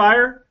at that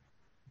fire.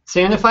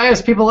 Staring at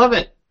fires, people love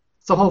it.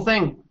 It's the whole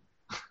thing.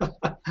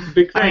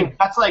 Big thing. I mean,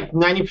 that's like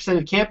 90%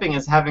 of camping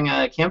is having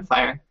a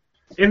campfire.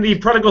 In the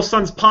Prodigal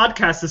Sons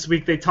podcast this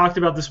week, they talked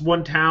about this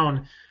one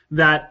town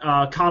that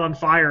caught on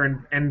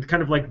fire and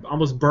kind of like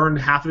almost burned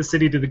half of the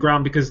city to the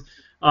ground because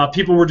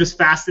people were just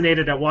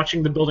fascinated at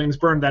watching the buildings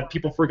burn that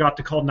people forgot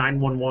to call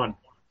 911.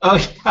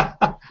 Oh,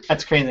 yeah.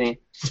 That's crazy.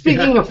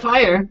 Speaking of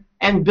fire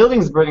and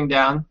buildings burning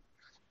down,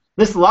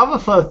 this lava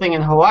flow thing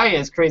in Hawaii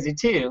is crazy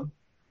too.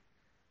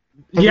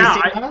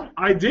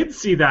 I did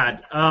see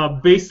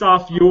that. Based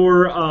off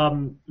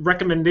your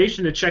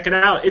recommendation to check it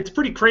out, it's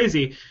pretty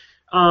crazy.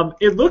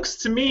 It looks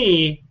to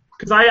me,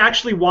 because I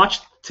actually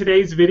watched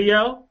today's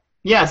video.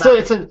 Yeah, so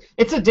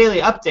it's a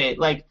daily update.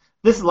 Like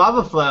this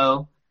lava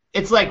flow,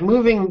 it's like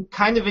moving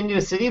kind of into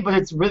a city, but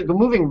it's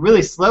moving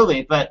really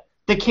slowly. But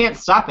they can't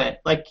stop it.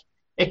 Like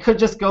it could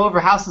just go over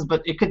houses,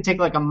 but it could take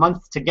like a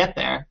month to get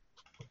there.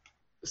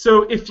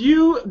 So if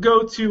you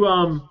go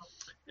to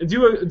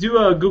do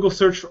a Google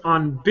search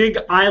on Big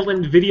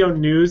Island Video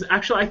News,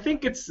 actually I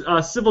think it's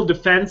Civil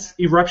Defense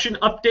Eruption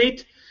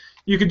Update.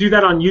 You could do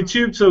that on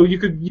YouTube. So you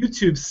could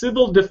YouTube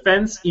Civil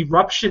Defense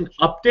Eruption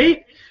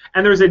Update,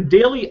 and there's a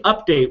daily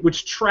update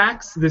which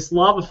tracks this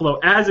lava flow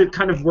as it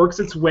kind of works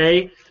its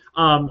way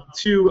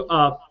to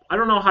I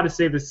don't know how to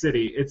say the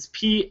city. It's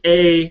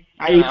P-A-H.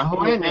 I know,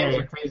 Hawaiian names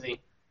are crazy.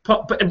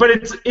 But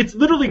it's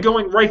literally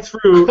going right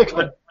through.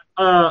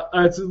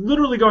 It's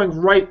literally going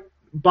right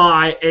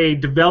by a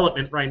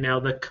development right now,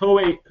 the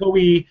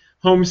Kauai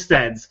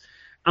Homesteads.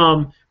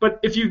 But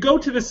if you go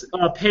to this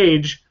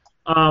page,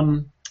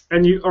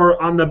 and you or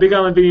on the Big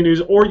Island Video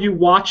News, or you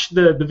watch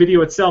the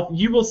video itself,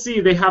 you will see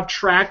they have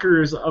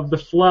trackers of the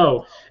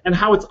flow and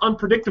how it's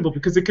unpredictable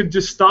because it could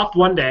just stop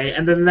one day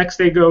and then the next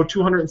day go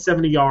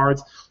 270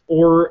 yards,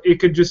 or it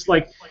could just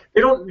like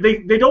they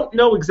don't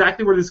know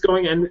exactly where this is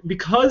going, and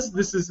because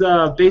this is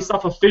based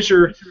off a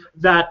fissure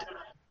that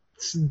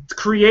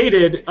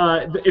created,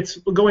 it's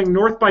going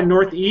north by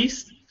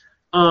northeast,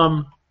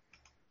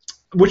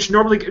 which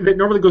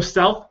normally goes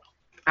south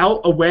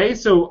out away.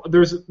 So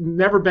there's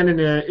never been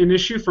an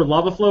issue for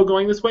lava flow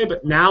going this way,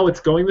 but now it's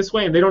going this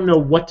way, and they don't know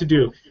what to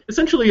do.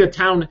 Essentially,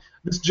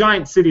 this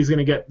giant city is going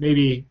to get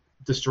maybe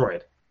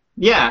destroyed.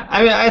 Yeah,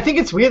 I mean, I think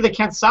it's weird they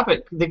can't stop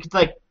it. They could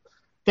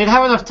they'd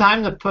have enough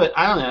time to put,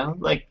 I don't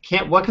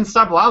know, what can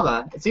stop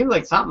lava? It seems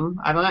like something.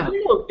 I don't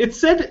know. It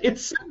said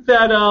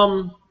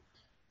that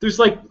there's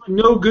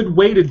no good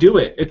way to do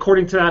it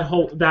according to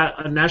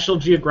that National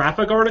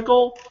Geographic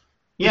article.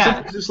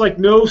 Yeah. It's just like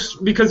no,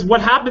 because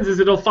what happens is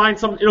it'll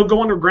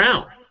go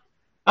underground.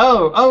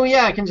 Oh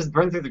yeah, it can just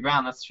burn through the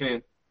ground. That's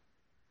true.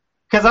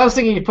 Because I was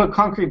thinking you put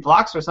concrete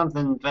blocks or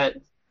something, but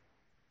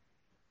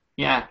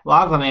yeah,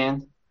 lava,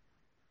 man,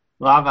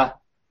 lava.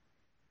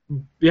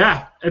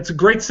 Yeah, it's a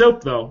great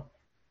soap though.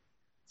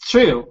 It's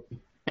true.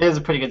 It is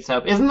a pretty good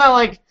soap. Isn't that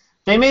like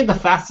they made the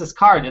fastest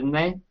car, didn't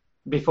they?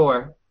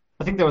 Before,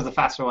 I think there was a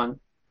faster one.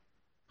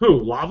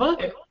 Who, Lava?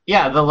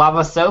 Yeah, the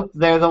lava soap.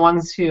 They're the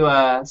ones who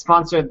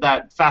sponsored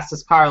that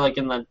fastest car, like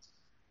in the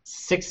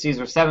 60s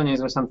or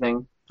 70s or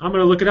something. I'm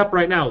gonna look it up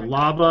right now.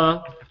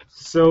 Lava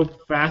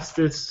soap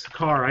fastest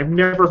car. I've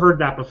never heard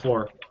that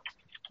before.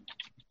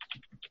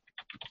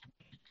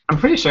 I'm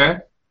pretty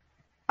sure.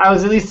 I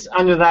was at least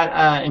under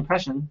that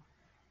impression.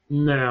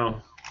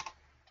 No.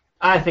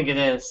 I think it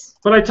is.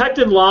 But I typed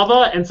in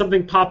lava and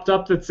something popped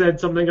up that said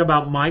something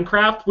about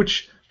Minecraft,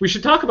 which we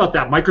should talk about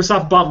that.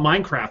 Microsoft bought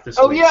Minecraft this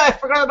week. Oh yeah, I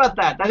forgot about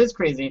that. That is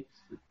crazy.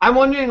 I'm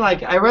wondering,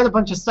 like, I read a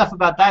bunch of stuff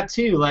about that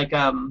too, like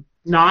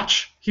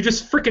Notch, he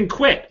just freaking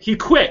quit. He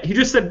quit. He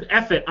just said,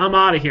 "F it, I'm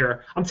out of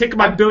here. I'm taking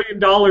my $1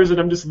 billion and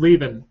I'm just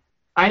leaving."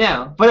 I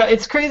know, but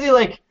it's crazy.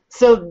 Like,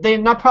 so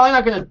they're probably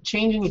not going to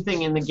change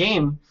anything in the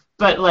game,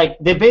 but like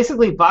they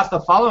basically bought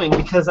the following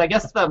because I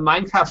guess the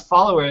Minecraft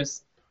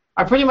followers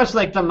are pretty much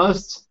like the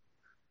most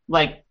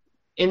like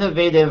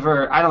innovative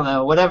or I don't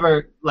know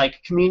whatever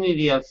like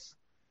community of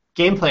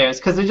game players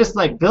because they just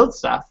like build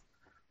stuff.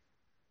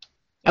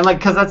 And like,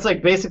 because that's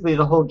like basically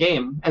the whole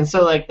game, and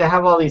so like they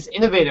have all these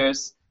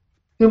innovators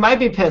who might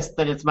be pissed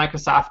that it's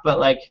Microsoft, but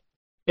like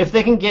if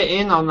they can get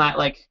in on that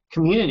like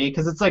community,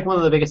 because it's like one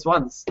of the biggest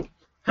ones,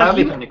 that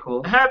would be kind of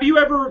cool. Have you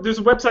ever? There's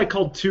a website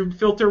called Tube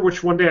Filter,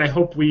 which one day I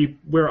hope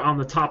we're on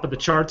the top of the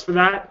charts for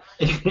that.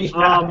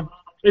 Yeah.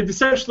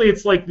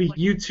 It's like the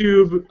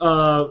YouTube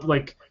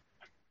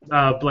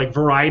like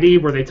variety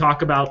where they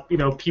talk about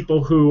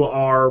people who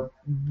are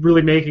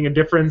really making a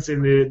difference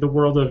in the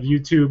world of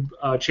YouTube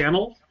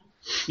channel.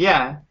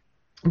 Yeah.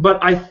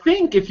 But I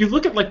think if you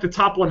look at like the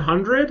top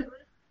 100,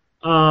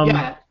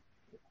 Yeah.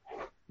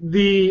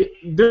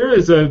 there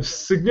is a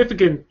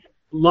significant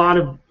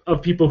lot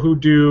of people who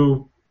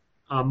do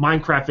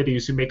Minecraft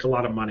videos who make a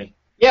lot of money.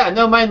 Yeah,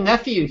 no, my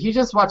nephew, he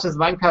just watches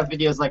Minecraft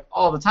videos like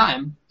all the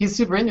time. He's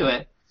super into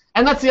it.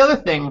 And that's the other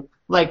thing.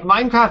 Like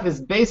Minecraft is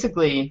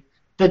basically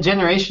the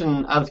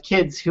generation of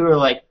kids who are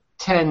like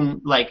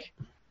 10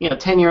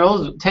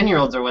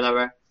 10-year-olds or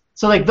whatever.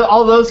 So like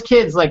all those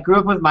kids like grew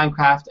up with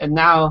Minecraft and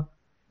now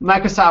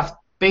Microsoft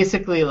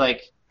basically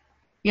like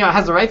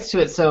has the rights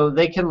to it so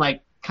they can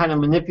like kind of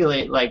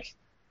manipulate like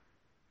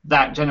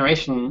that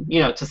generation,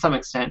 to some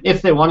extent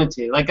if they wanted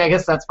to. Like I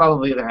guess that's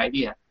probably their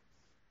idea.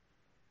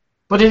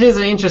 But it is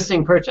an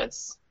interesting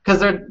purchase because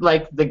they're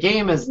like the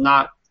game is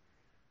not.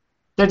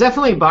 They're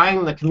definitely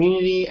buying the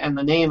community and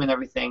the name and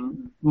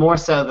everything more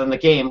so than the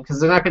game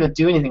because they're not going to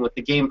do anything with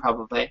the game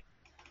probably.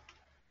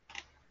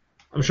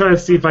 I'm trying to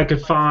see if I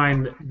could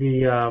find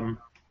the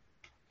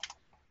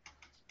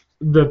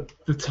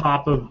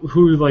top of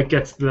who like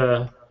gets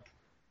the.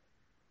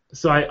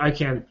 So I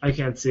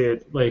can't see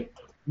it like.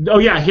 Oh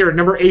yeah, here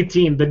number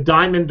 18, the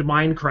Diamond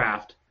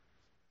Minecraft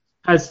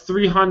has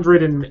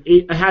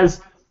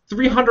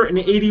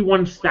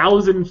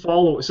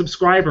 381,000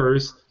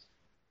 subscribers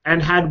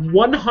and had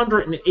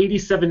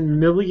 187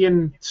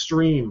 million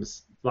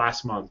streams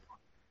last month.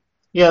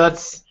 Yeah,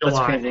 that's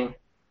crazy.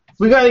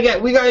 We gotta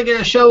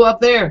get a show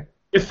up there.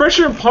 If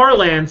Fresher and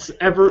Parlance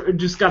ever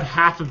just got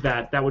half of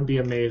that, that would be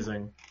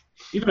amazing.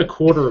 Even a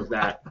quarter of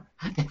that.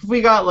 If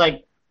we got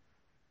like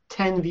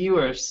 10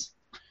 viewers.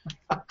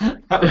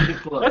 That would be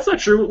cool. That's not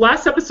true.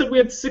 Last episode we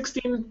had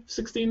 16.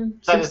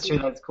 That is true.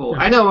 That's cool.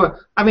 Yeah. I know.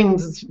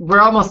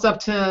 We're almost up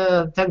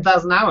to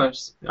 10,000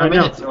 hours or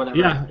minutes or whatever.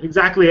 Yeah,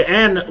 exactly.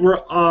 And we're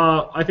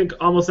I think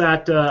almost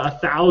at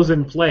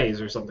 1,000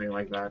 plays or something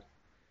like that.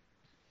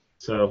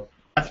 So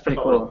that's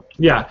pretty cool.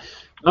 Yeah,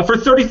 for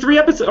 33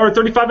 episodes or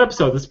 35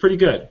 episodes, it's pretty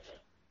good.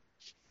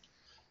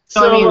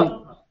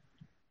 So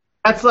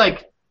that's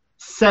like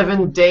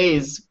 7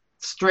 days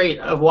straight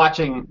of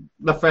watching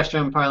the Fresher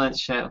and Parlance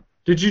show.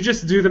 Did you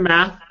just do the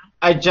math?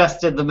 I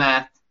just did the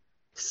math.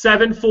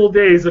 7 full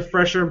days of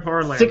Fresher and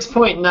Parlance.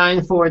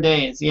 6.94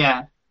 days,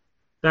 yeah.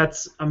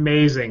 That's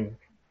amazing.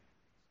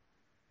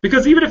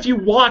 Because even if you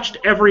watched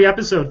every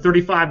episode,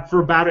 35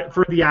 for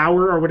the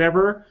hour or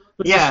whatever,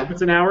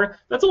 it's an hour.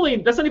 That's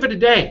not even a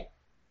day.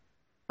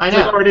 I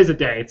know. Or it is a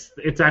day.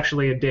 It's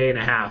actually a day and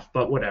a half,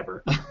 but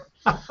whatever.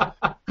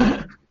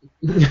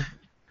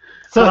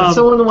 So if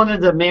someone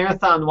wanted to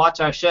marathon watch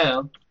our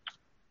show,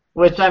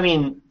 which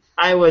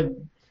I would.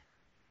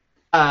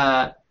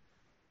 Advise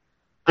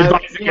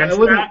against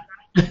that?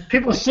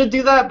 People should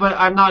do that, but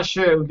I'm not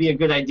sure it would be a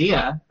good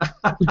idea.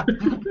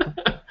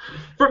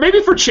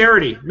 Maybe for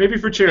charity.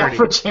 Yeah,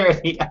 for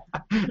charity.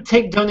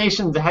 Take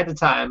donations ahead of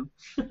time,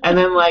 and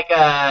then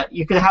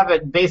you could have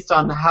it based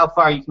on how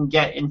far you can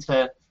get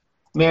into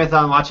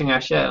marathon watching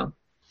our show.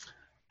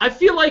 I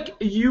feel like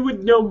you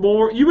would know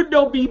more. You would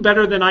know me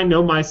better than I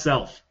know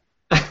myself.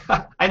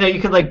 I know you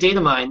could data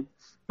mine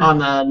on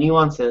the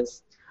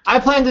nuances. I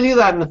plan to do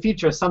that in the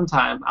future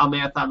sometime. I'll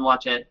marathon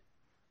watch it.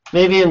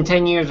 Maybe in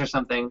 10 years or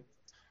something.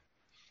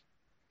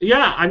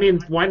 Yeah, I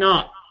mean, why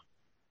not?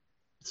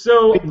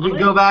 So We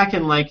go back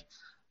and like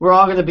we're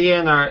all gonna be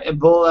in our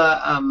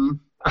Ebola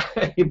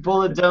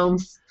Ebola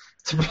domes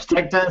to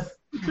protect us,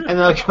 and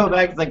I'll go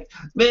back. It's like,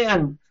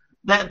 man,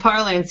 that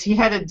Parlance, he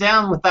had it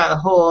down with that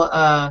whole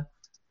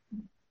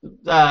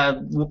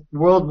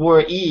World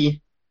War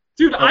E.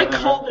 Dude, I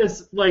called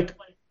this like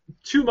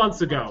 2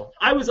 months ago.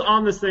 I was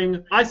on this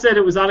thing. I said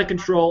it was out of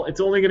control. It's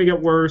only gonna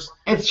get worse.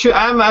 It's true.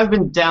 I've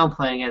been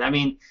downplaying it. I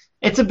mean,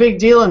 it's a big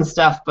deal and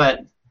stuff, but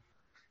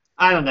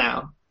I don't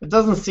know. It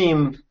doesn't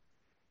seem.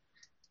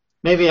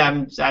 Maybe I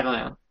don't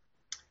know.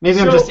 Maybe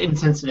I'm just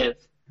insensitive.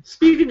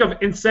 Speaking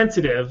of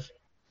insensitive,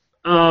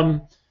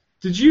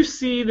 did you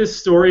see this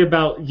story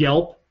about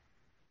Yelp?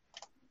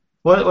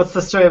 What's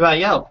the story about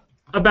Yelp?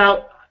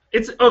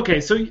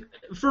 So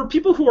for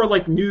people who are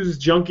like news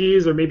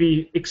junkies or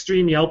maybe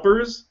extreme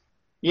Yelpers.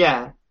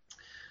 Yeah.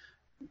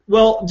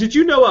 Well, did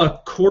you know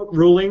a court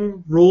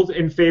ruling ruled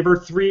in favor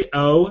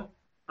 3-0,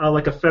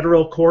 like a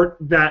federal court,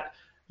 that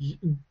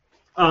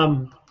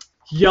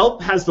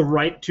Yelp has the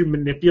right to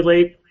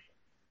manipulate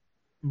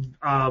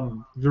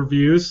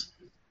reviews?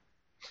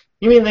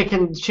 You mean they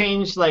can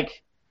change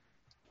like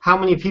how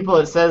many people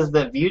it says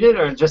that viewed it,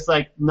 or just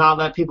like not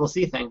let people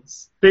see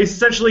things? They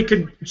essentially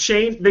could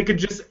change. They could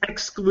just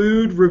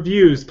exclude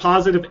reviews,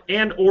 positive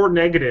and or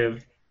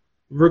negative,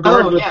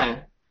 regardless,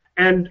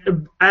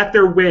 and at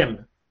their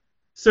whim.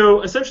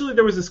 So essentially,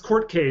 there was this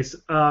court case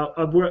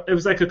where it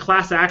was like a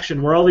class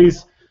action where all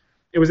these.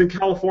 It was in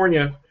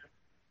California.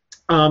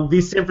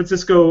 These San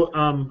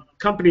Francisco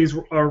companies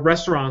or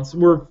restaurants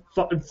were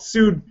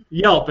sued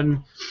Yelp,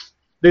 and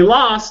they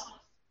lost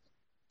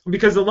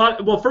because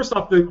first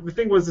off, the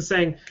thing was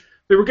saying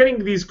they were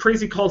getting these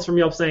crazy calls from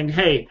Yelp saying,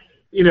 hey,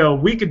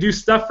 we could do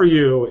stuff for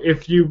you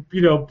if you,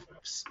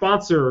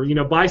 sponsor,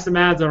 buy some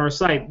ads on our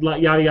site,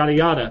 yada, yada,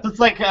 yada. It's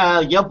like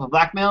Yelp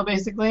blackmail,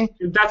 basically?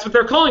 That's what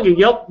they're calling it,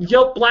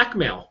 Yelp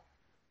blackmail.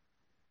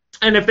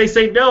 And if they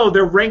say no,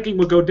 their ranking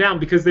would go down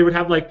because they would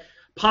have, like,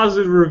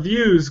 positive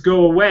reviews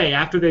go away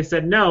after they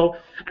said no,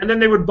 and then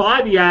they would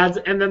buy the ads,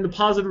 and then the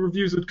positive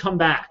reviews would come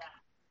back.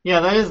 Yeah,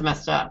 that is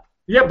messed up.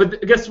 Yeah,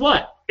 but guess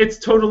what? It's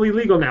totally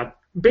legal now.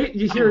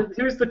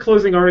 Here's the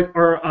closing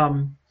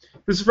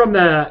this is from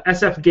the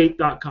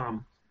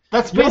sfgate.com.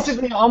 That's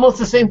basically almost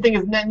the same thing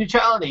as net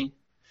neutrality.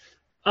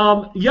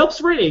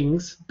 Yelp's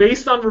ratings,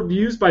 based on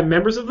reviews by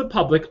members of the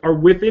public, are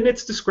within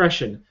its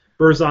discretion,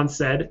 Berzon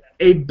said,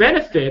 a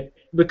benefit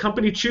the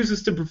company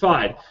chooses to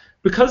provide.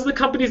 Because the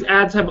company's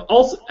ads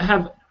also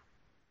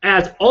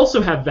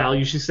have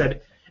value, she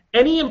said,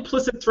 any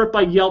implicit threat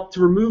by Yelp to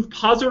remove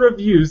positive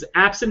reviews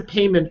absent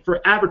payment for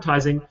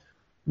advertising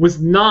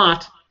was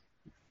not,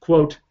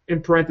 quote,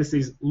 in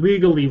parentheses,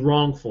 legally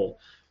wrongful.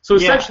 So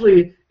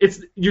essentially,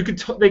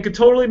 they could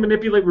totally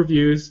manipulate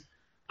reviews,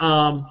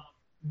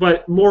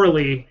 but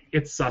morally,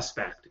 it's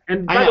suspect.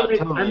 And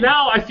and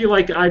now I feel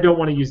like I don't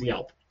want to use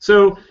Yelp.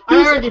 So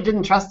I already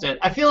didn't trust it.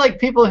 I feel like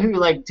people who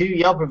like do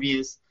Yelp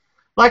reviews,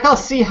 like I'll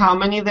see how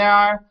many there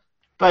are,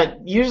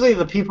 but usually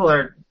the people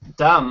are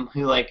dumb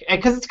who like,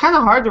 because it's kind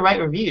of hard to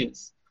write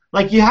reviews.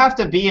 Like you have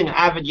to be an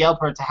avid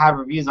Yelper to have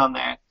reviews on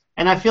there,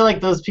 and I feel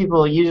like those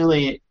people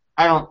usually,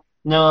 I don't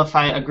know if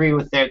I agree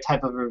with their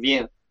type of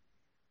review.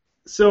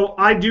 So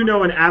I do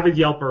know an avid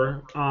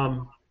Yelper,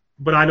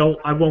 but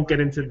I won't get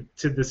into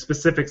the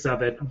specifics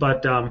of it.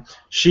 But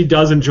she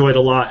does enjoy it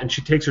a lot, and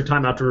she takes her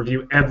time out to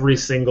review every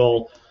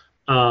single.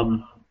 But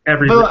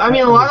I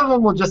mean, a lot of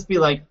them will just be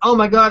like, "Oh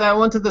my God, I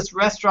went to this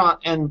restaurant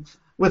and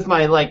with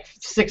my like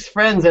 6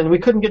 friends, and we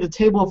couldn't get a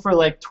table for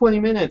like 20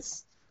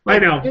 minutes."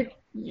 Like, I know.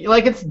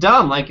 Like it's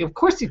dumb. Like of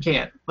course you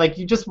can't. Like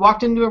you just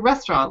walked into a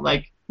restaurant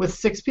like with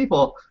 6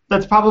 people.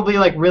 That's probably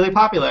like really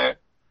popular.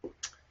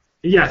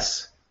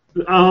 Yes.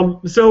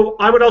 So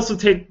I would also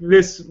take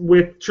this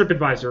with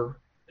TripAdvisor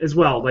as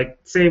well. Like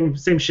same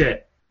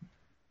shit.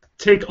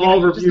 Take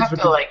all reviews.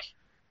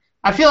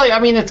 I feel like, I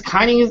mean, it's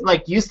kind of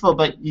like useful,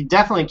 but you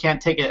definitely can't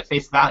take it at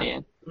face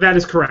value. That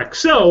is correct.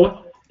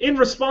 So, in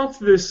response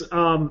to this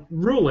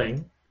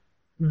ruling,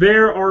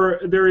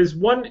 there is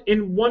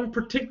one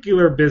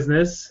particular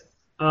business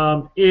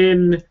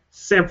in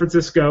San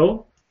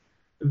Francisco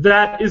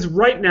that is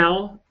right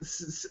now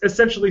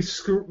essentially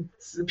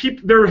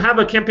they have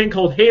a campaign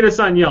called "Hate Us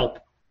on Yelp."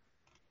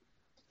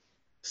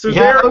 So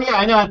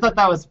I know. I thought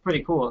that was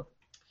pretty cool.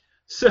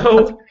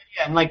 So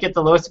and like get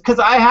the lowest, because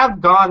I have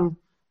gone.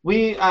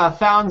 We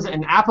found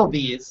an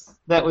Applebee's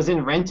that was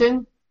in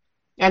Renton,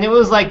 and it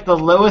was like the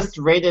lowest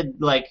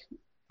rated like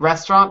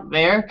restaurant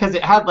there because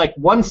it had like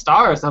 1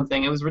 star or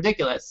something. It was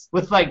ridiculous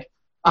with like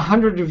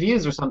 100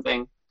 reviews or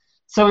something.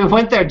 So we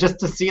went there just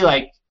to see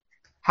like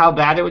how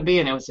bad it would be,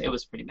 and it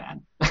was pretty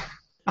bad.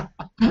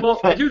 Well,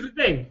 here's the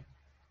thing: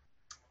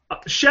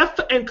 chef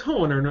and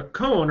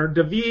co-owner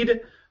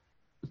David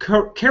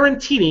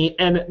Carantini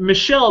and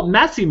Michelle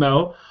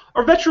Massimo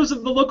are veterans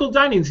of the local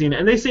dining scene,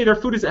 and they say their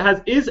food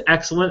is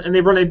excellent, and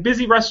they run a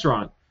busy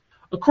restaurant.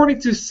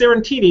 According to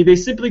Serentini, they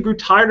simply grew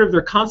tired of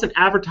their constant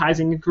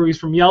advertising inquiries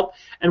from Yelp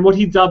and what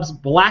he dubs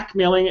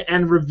blackmailing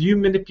and review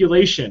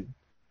manipulation.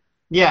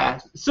 Yeah.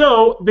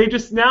 So they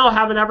just now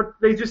have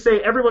they just say,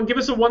 everyone give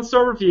us a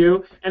 1-star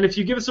review, and if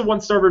you give us a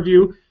 1-star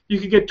review, you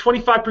can get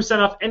 25%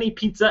 off any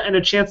pizza and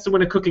a chance to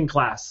win a cooking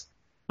class.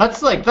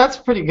 That's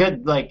pretty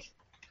good. Like,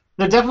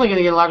 they're definitely going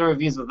to get a lot of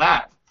reviews with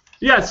that.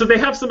 Yeah, so they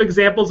have some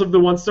examples of the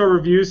 1-star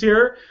reviews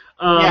here.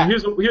 Yeah.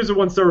 Here's a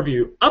 1-star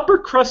review. Upper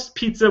crust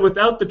pizza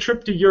without the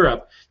trip to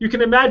Europe. You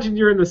can imagine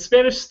you're in the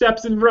Spanish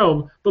Steps in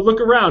Rome, but look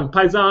around,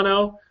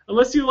 paisano.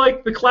 Unless you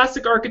like the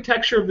classic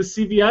architecture of the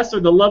CVS or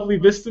the lovely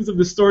vistas of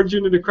the storage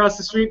unit across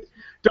the street,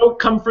 don't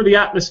come for the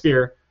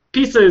atmosphere.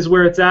 Pizza is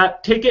where it's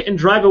at. Take it and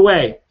drive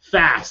away.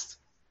 Fast.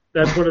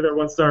 That's one of their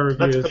 1-star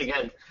reviews. That's pretty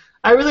good.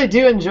 I really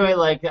do enjoy,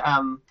 like,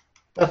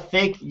 the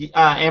fake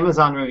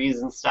Amazon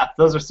reviews and stuff.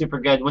 Those are super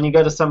good. When you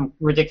go to some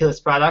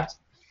ridiculous product.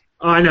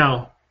 Oh, I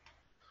know.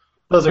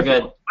 Those are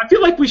good. I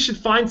feel like we should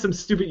find some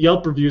stupid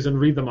Yelp reviews and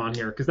read them on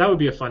here, because that would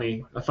be a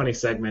funny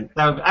segment.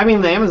 I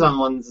mean, the Amazon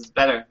ones is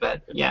better,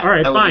 but yeah. All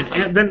right, fine.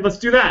 And then let's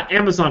do that.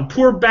 Amazon.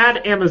 Poor,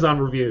 bad Amazon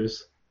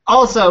reviews.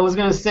 Also, I was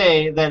going to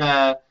say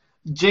that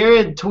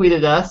Jared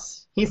tweeted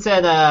us. He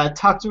said,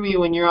 talk to me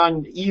when you're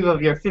on eve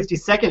of your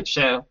 52nd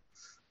show,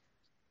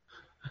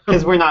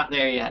 because we're not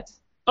there yet.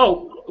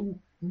 Oh,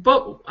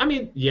 but, I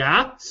mean,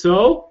 yeah,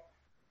 so...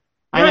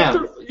 I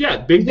know.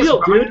 Big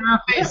deal, dude.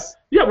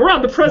 Yeah, we're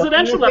on the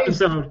presidential face.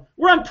 episode.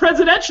 We're on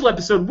presidential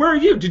episode. Where are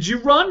you? Did you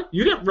run?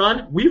 You didn't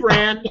run. We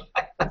ran.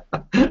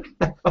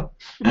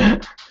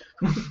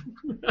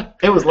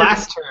 It was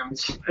last term.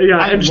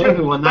 Yeah, and by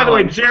the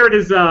way, one. Jared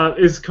is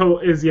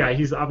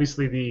he's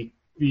obviously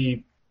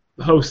the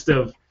host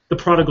of the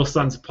Prodigal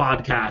Sons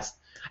podcast.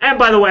 And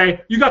by the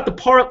way, you got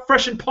the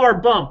Fresh and Par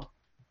bump.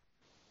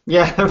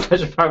 Yeah,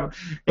 Fresh and Par.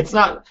 It's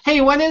not. Hey,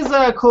 when is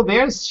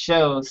Colbert's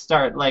show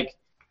start? Like,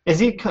 is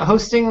he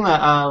hosting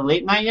the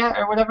late night yet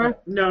or whatever?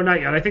 No,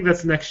 not yet. I think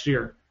that's next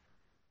year.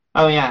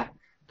 Oh yeah,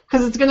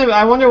 because it's gonna.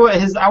 I wonder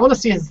what his. I want to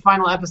see his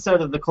final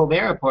episode of the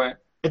Colbert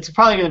Report. It's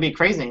probably gonna be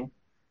crazy.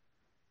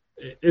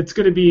 It's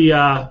gonna be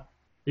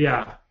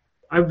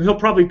he'll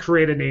probably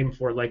create a name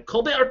for it, like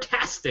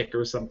Colbert-tastic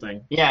or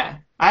something. Yeah,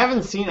 I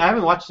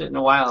haven't watched it in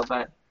a while,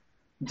 but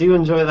do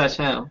enjoy that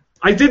show.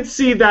 I did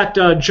see that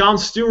Jon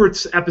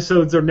Stewart's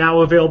episodes are now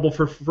available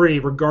for free,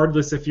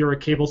 regardless if you're a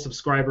cable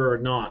subscriber or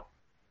not.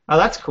 Oh,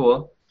 that's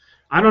cool.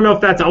 I don't know if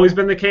that's always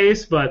been the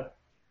case, but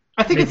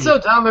I think maybe. It's so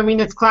dumb. I mean,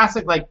 it's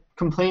classic like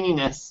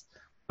complaininess,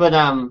 but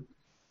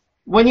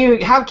when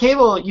you have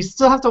cable, you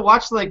still have to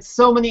watch like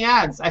so many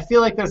ads. I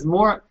feel like there's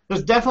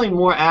definitely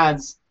more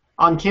ads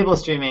on cable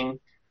streaming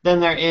than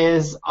there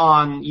is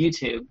on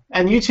YouTube,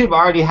 and YouTube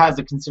already has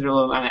a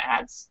considerable amount of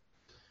ads.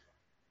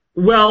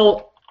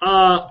 Well,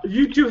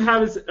 YouTube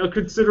has a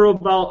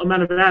considerable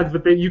amount of ads,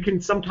 but then you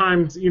can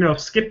sometimes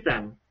skip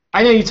them.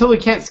 I know you totally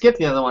can't skip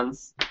the other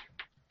ones.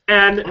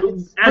 And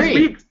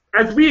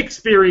as we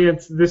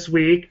experienced this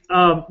week,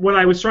 when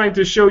I was trying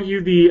to show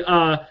you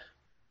the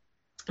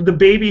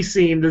baby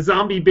scene, the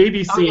zombie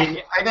baby scene,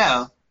 yeah, I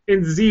know.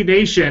 In Z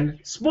Nation.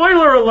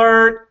 Spoiler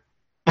alert!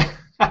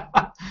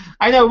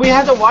 I know, we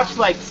had to watch,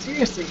 like,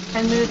 seriously,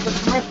 10 minutes of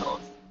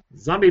commercials.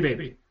 Zombie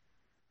baby.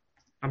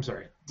 I'm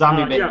sorry.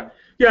 Zombie baby.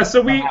 Yeah,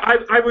 so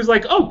I was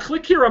like, oh,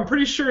 click here, I'm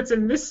pretty sure it's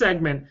in this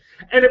segment.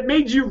 And it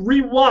made you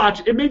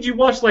watch,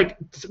 like,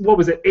 what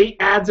was it, 8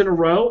 ads in a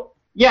row?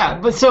 Yeah,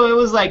 but so it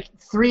was like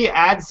 3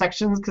 ad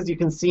sections because you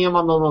can see them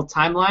on the little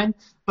timeline.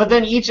 But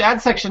then each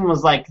ad section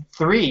was like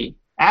 3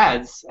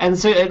 ads, and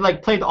so it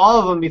like played all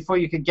of them before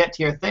you could get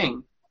to your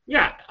thing.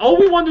 Yeah, all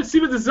we wanted to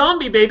see was the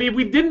zombie baby.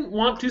 We didn't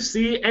want to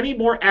see any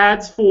more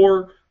ads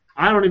for.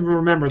 I don't even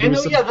remember. And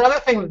the other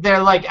thing,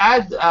 their like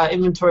ad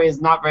inventory is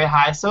not very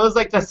high, so it was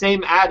like the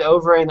same ad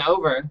over and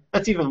over.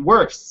 That's even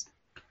worse.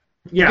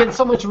 Yeah. You get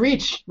so much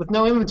reach with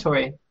no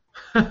inventory.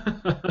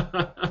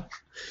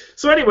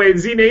 So anyway,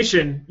 Z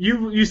Nation,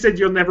 you said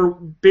you'll never,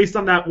 based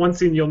on that one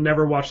scene, you'll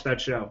never watch that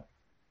show.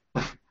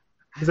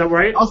 Is that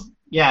right?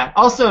 Yeah.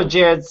 Also,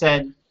 Jared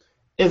said,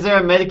 "Is there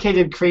a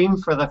medicated cream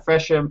for the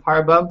Fresh and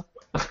Par bump?"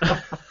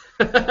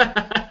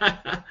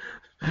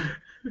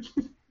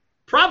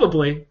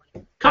 Probably.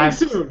 Coming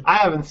soon. I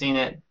haven't seen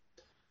it.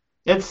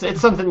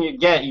 It's something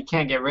you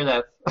can't get rid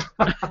of.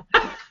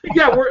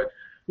 Yeah,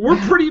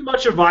 we're pretty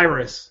much a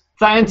virus.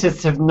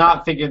 Scientists have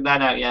not figured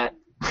that out yet.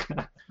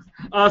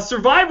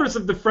 Survivors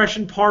of the Fresh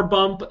and Par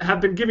bump have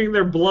been giving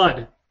their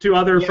blood to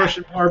other Fresh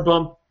and Par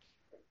bump.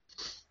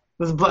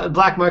 This is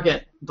black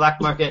market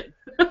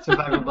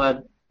survivor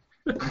blood.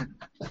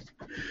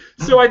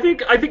 So I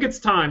think it's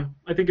time.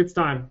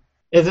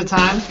 Is it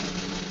time?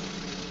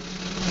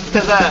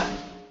 Because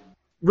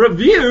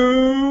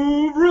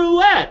review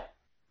roulette.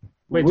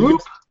 Wait,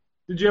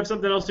 did you have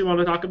something else you want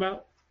to talk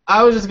about?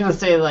 I was just gonna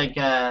say like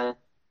yeah.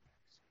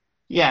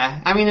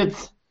 I mean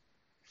it's.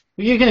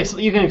 You can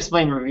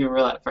explain Review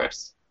Roulette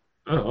first.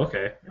 Oh,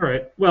 okay. All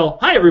right. Well,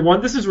 hi,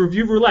 everyone. This is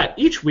Review Roulette.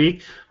 Each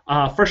week,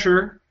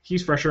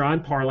 he's Fresher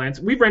on Parlance,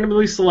 we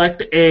randomly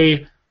select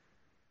a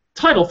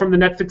title from the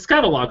Netflix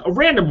catalog, a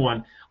random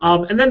one.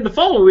 And then the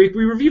following week,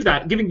 we review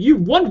that, giving you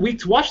 1 week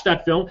to watch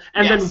that film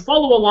and then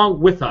follow along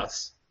with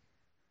us.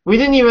 We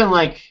didn't even,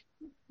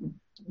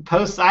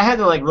 post. I had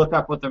to, look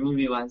up what the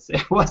movie was.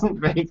 It wasn't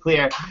very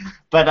clear.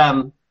 But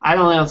I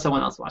don't know if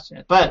someone else watched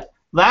it. But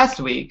last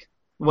week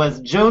was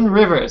Joan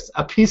Rivers,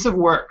 A Piece of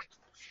Work.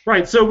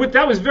 Right, so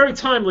that was very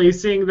timely,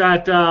 seeing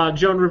that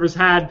Joan Rivers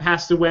had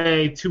passed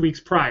away 2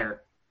 weeks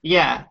prior.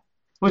 Yeah,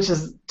 which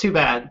is too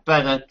bad.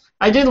 But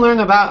I did learn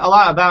a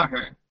lot about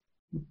her.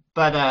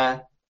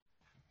 But,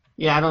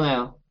 yeah, I don't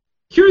know.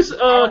 Here's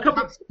a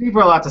couple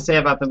people a lot to say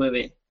about the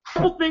movie.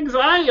 Couple things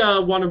that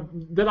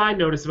I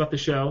noticed about the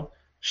show.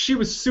 She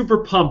was super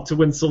pumped to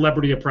win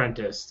Celebrity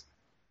Apprentice.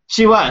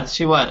 She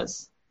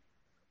was.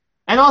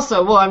 And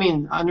also, well, I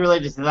mean,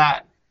 unrelated to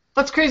that,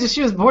 that's crazy.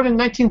 She was born in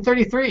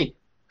 1933.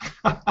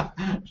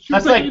 She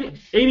was like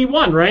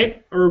 81,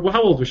 right? Or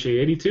how old was she?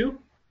 82?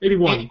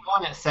 81.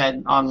 81, it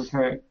said on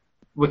her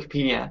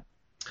Wikipedia.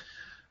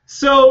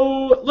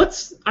 So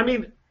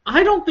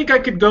I don't think I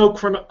could go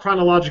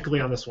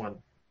chronologically on this one.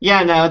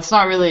 Yeah, no, it's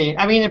not really.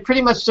 I mean, it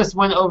pretty much just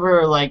went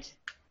over,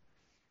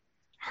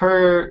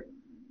 her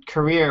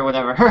career or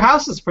whatever. Her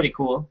house is pretty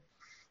cool.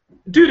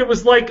 Dude, it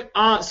was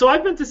so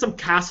I've been to some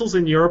castles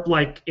in Europe,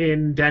 like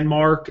in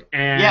Denmark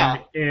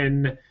and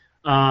in,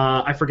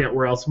 I forget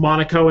where else,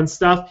 Monaco and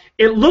stuff.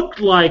 It looked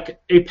like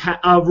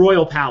a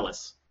royal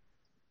palace.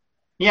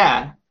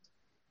 Yeah.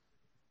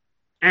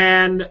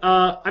 And,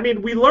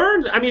 we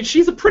learned,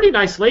 she's a pretty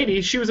nice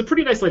lady. She was a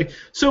pretty nice lady.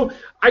 So,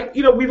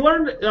 we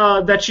learned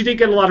that she did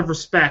get a lot of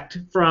respect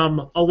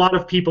from a lot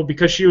of people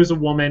because she was a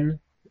woman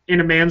in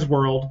a man's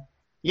world.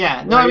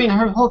 Yeah. No, right?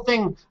 Her whole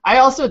thing, I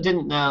also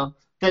didn't know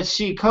that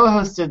she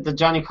co-hosted the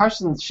Johnny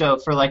Carson show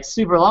for,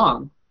 super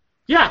long.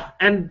 Yeah,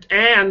 and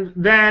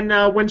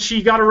then when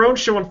she got her own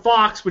show on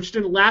Fox, which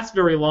didn't last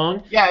very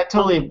long. Yeah, it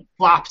totally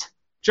flopped.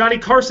 Johnny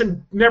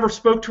Carson never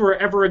spoke to her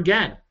ever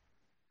again.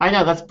 I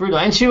know, that's brutal.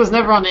 And she was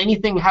never on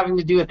anything having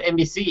to do with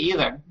NBC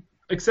either.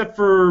 Except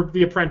for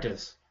The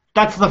Apprentice.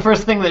 That's the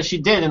first thing that she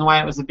did and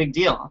why it was a big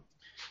deal.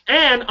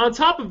 And on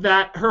top of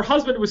that, her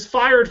husband was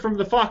fired from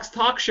the Fox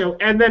talk show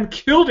and then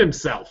killed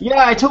himself.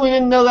 Yeah, I totally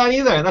didn't know that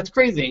either. That's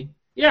crazy.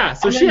 Yeah,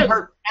 so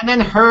and then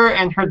her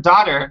and her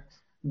daughter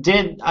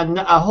did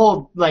a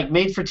whole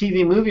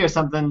made-for-TV movie or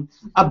something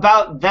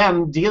about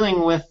them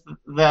dealing with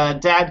the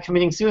dad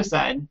committing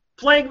suicide.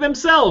 Playing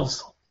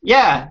themselves.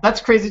 Yeah, that's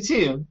crazy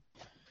too.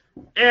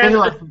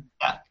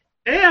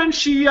 And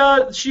she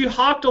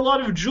hawked a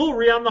lot of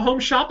jewelry on the Home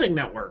Shopping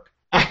Network.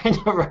 I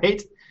know,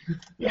 right?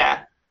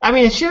 Yeah.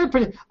 She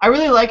had I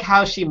really like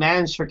how she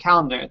managed her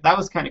calendar. That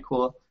was kind of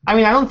cool. I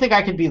don't think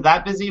I could be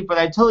that busy, but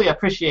I totally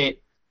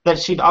appreciate that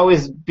she'd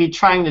always be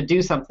trying to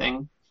do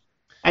something.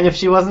 And if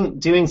she wasn't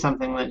doing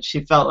something, that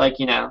she felt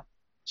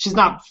she's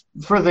not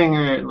furthering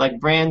her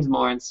brand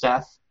more and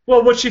stuff.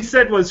 Well, what she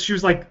said was she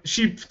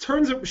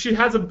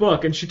has a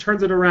book and she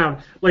turns it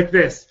around like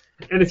this.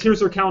 And here's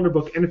her calendar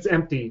book, and it's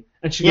empty.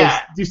 And she goes,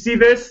 "Do you see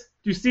this?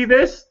 Do you see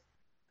this?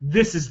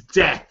 This is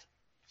death."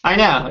 I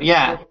know,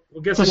 yeah.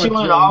 Well, guess so what, she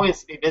wanted to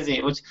always be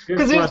busy,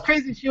 because it was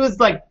crazy. She was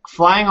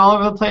flying all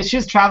over the place. She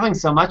was traveling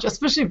so much,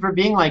 especially for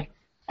being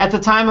at the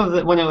time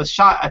of when it was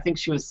shot. I think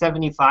she was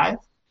 75.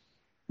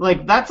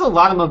 That's a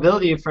lot of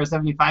mobility for a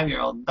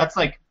 75-year-old. That's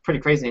pretty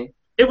crazy.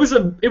 It was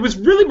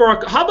really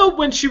more. How about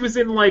when she was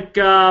in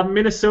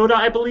Minnesota,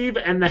 I believe,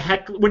 and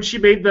when she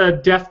made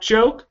the deaf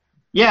joke?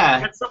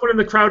 Yeah. And someone in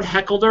the crowd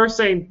heckled her,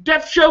 saying,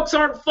 "Deaf jokes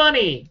aren't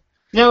funny."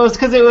 No, it was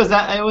because it was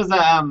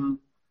a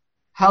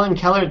Helen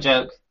Keller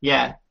joke.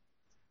 Yeah.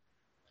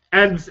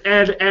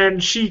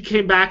 And she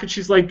came back and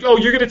she's like, "Oh,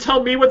 you're gonna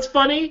tell me what's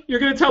funny? You're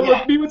gonna tell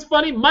me what's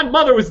funny? My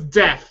mother was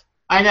deaf."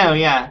 I know.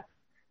 Yeah.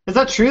 Is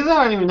that true though?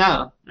 I don't even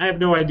know. I have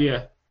no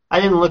idea.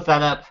 I didn't look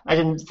that up. I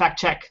didn't fact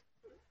check.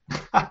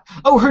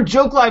 Oh, her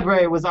joke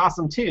library was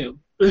awesome too.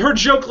 Her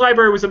joke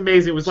library was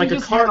amazing. It was she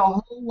just had a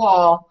whole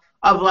wall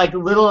of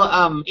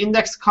little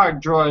index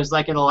card drawers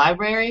in a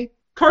library.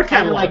 Card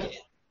catalog.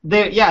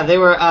 They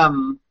were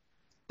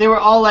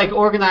all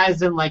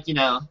organized in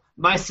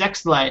my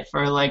sex life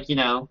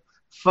or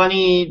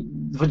funny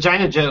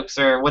vagina jokes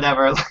or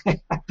whatever.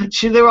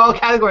 They were all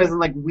categories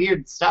and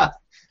weird stuff.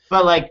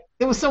 But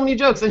there was so many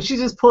jokes and she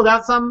just pulled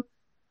out some.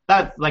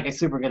 That's a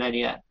super good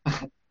idea.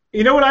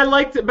 You know what I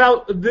liked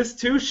about this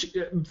too?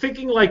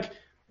 Thinking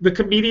the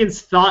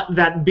comedians thought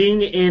that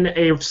being in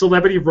a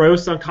celebrity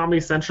roast on Comedy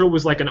Central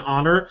was an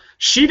honor.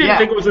 She didn't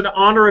think it was an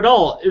honor at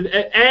all,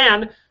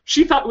 and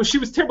she thought she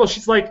was terrible.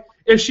 She's like,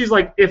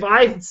 if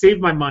I had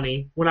saved my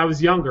money when I was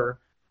younger,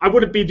 I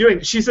wouldn't be doing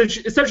it. She said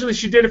essentially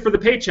she did it for the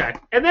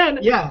paycheck, and then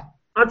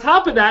on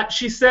top of that,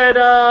 she said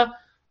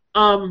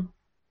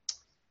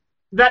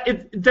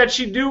that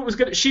she knew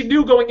she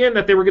knew going in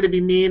that they were gonna be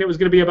mean. It was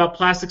gonna be about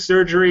plastic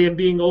surgery and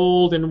being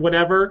old and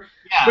whatever.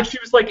 Yeah. But she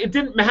was like, it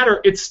didn't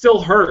matter. It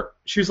still hurt.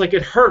 She was like,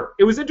 it hurt.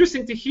 It was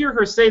interesting to hear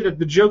her say that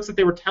the jokes that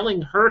they were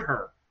telling hurt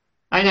her.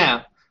 I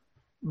know.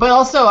 But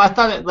also, I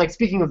thought it,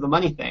 speaking of the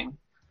money thing,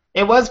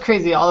 it was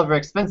crazy, all of her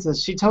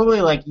expenses. She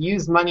totally,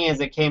 used money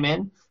as it came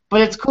in.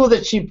 But it's cool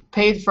that she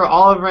paid for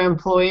all of her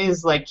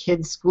employees, like,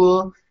 kids'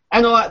 school.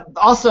 And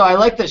also, I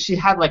like that she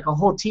had, like, a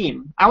whole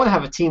team. I want to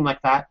have a team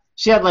like that.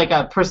 She had, like,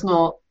 a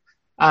personal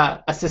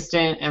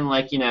assistant and,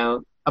 like, you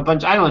know, a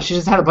bunch. I don't know. She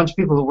just had a bunch of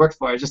people who worked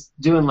for her, just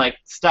doing, like,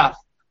 stuff.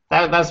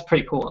 That's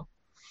pretty cool.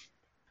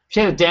 She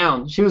had it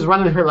down. She was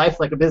running her life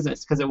like a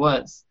business, because it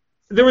was.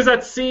 There was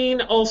that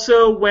scene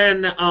also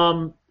when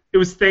it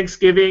was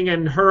Thanksgiving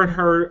and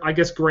her, I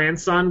guess,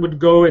 grandson would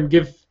go and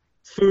give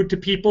food to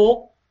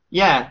people.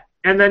 Yeah.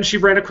 And then she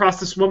ran across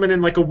this woman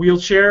in, like, a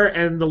wheelchair,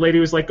 and the lady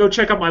was like, go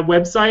check out my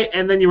website.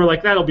 And then you were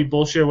like, that'll be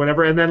bullshit or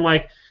whatever. And then,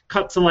 like,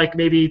 cut to, like,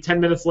 maybe 10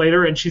 minutes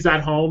later, and she's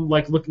at home,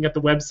 like, looking at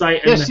the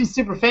website. Yeah, she's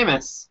super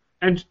famous.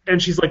 And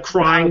she's, like,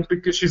 crying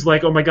because she's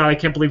like, oh, my God, I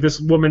can't believe this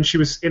woman. She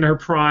was in her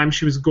prime.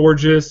 She was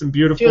gorgeous and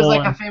beautiful. She was,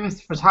 like, a famous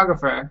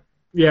photographer.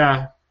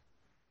 Yeah.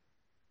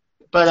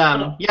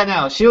 But, yeah,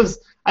 no, she was...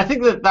 I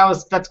think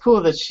that's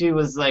cool that she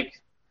was, like,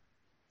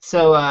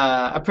 so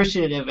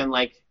appreciative and,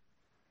 like,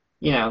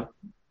 you know,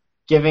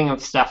 giving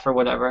of stuff or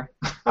whatever.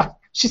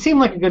 She seemed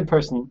like a good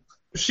person.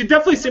 She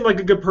definitely seemed like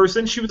a good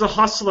person. She was a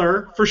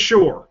hustler, for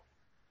sure.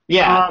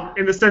 Yeah.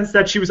 In the sense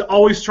that she was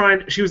always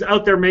she was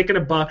out there making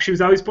a buck. She was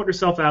always putting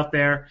herself out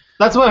there.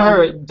 That's what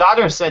her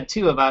daughter said,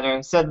 too, about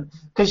her.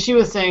 Because she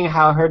was saying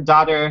how her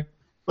daughter,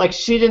 like,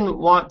 she'd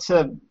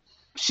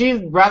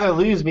rather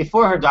lose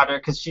before her daughter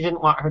because she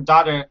didn't want her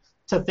daughter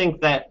to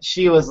think that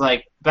she was,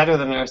 like, better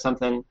than her or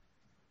something.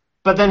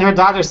 But then her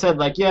daughter said,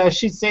 like, yeah,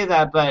 she'd say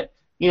that, but,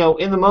 you know,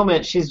 in the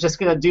moment, she's just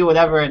going to do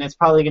whatever, and it's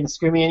probably going to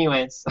screw me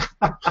anyways.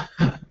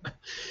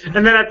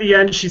 And then at the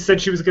end, she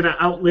said she was going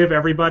to outlive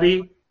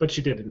everybody, but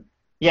she didn't.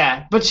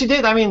 Yeah, but she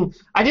did. I mean,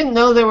 I didn't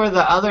know there were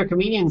the other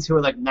comedians who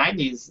were, like,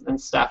 90s and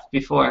stuff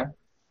before.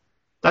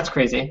 That's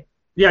crazy.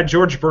 Yeah,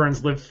 George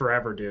Burns lived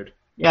forever, dude.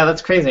 Yeah,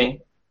 that's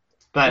crazy.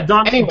 But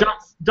Don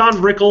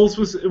Rickles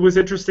was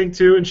interesting,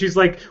 too, and she's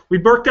like, we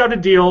worked out a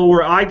deal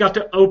where I got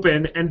to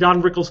open and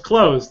Don Rickles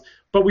closed,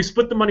 but we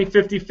split the money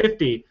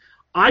 50-50.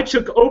 I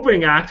took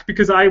opening act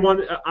because I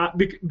wanted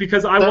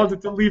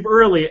to leave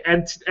early,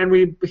 and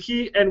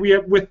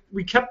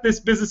we kept this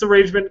business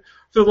arrangement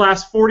for the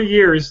last 40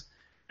 years,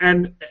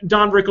 and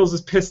Don Rickles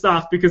is pissed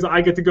off because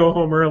I get to go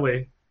home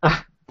early.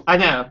 I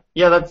know.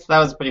 Yeah, that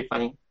was pretty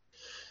funny.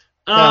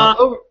 Yeah.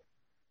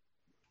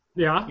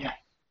 Yeah.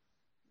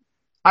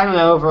 I don't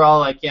know. Overall,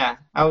 like, yeah,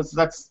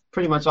 that's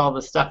pretty much all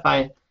the stuff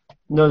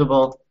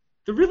notable.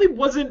 There really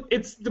wasn't.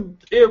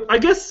 I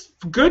guess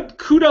good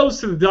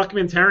kudos to the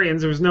documentarians.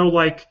 There was no,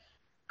 like,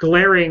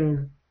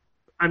 glaring.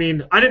 I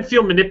mean, I didn't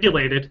feel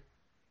manipulated.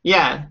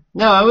 Yeah,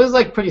 no, it was,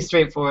 like, pretty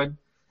straightforward.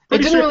 It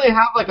didn't really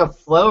have, like, a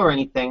flow or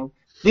anything.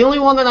 The only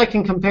one that I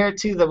can compare it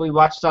to that we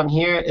watched on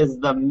here is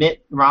the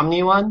Mitt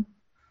Romney one.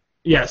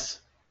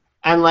 Yes.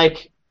 And,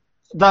 like,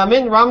 the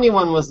Mitt Romney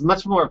one was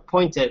much more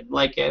pointed.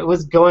 Like, it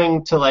was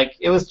going to, like,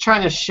 it was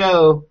trying to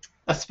show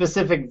a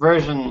specific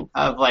version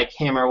of, like,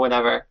 him or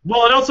whatever.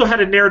 Well, it also had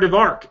a narrative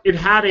arc. It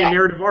had a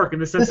narrative arc in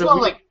the sense that... This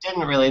one, like,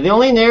 didn't really. The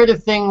only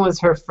narrative thing was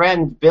her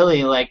friend,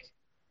 Billy, like,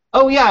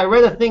 oh, yeah, I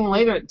read a thing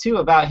later, too,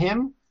 about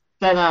him,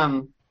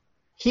 that,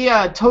 he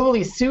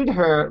totally sued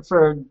her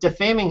for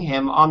defaming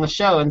him on the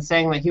show and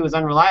saying that he was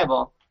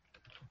unreliable.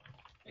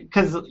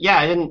 Because, yeah,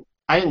 I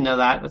didn't know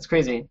that. That's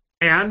crazy.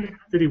 And?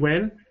 Did he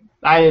win?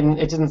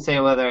 It didn't say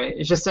whether.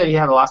 It just said he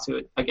had a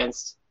lawsuit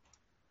against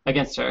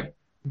her.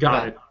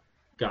 Got it.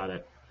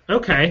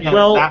 Okay. Yeah,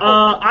 well,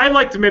 I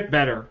liked Mitt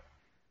better.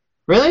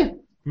 Really?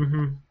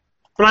 Mm-hmm.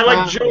 But I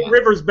like Joe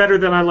Rivers better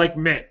than I like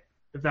Mitt,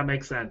 if that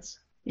makes sense.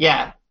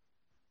 Yeah.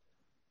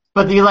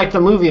 But do you like the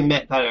movie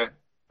Mitt better?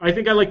 I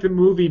think I like the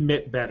movie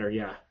Mitt better,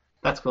 yeah.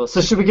 That's cool.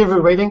 So should we give it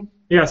a rating?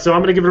 Yeah, so I'm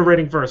going to give it a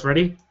rating first.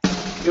 Ready?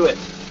 Do it.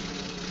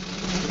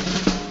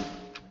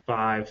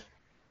 5.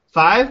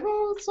 5?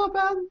 Oh, it's not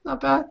bad.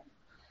 Not bad.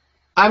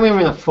 I'm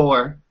giving it a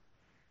 4.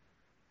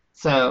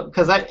 So,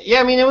 because I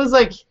mean, it was,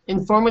 like,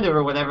 informative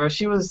or whatever.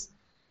 She was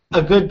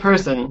a good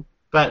person,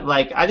 but,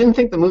 like, I didn't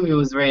think the movie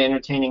was very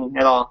entertaining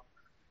at all.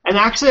 And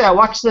actually, I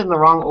watched it in the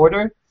wrong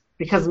order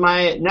because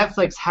my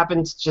Netflix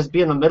happened to just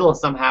be in the middle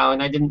somehow,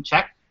 and I didn't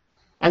check.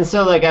 And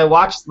so, like, I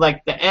watched,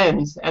 like, the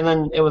end, and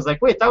then it was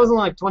like, wait, that was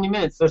only, like, 20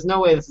 minutes. There's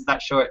no way this is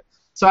that short.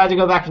 So I had to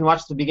go back and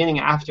watch the beginning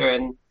after,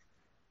 and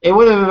it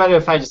would have been better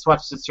if I just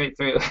watched it straight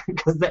through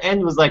because the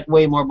end was, like,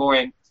 way more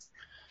boring.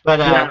 But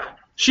yeah.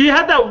 She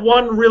had that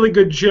one really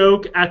good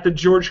joke at the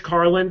George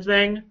Carlin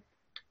thing.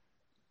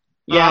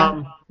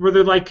 Yeah. Where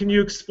they're like, can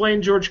you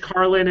explain George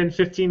Carlin in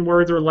 15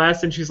 words or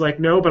less? And she's like,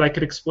 no, but I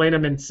could explain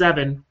him in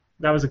 7.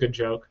 That was a good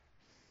joke.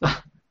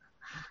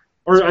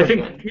 Or I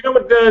think, good. You know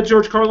what the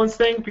George Carlin's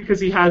thing? Because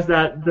he has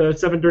the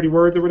 7 dirty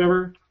words or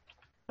whatever?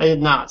 I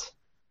did not.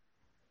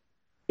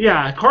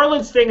 Yeah,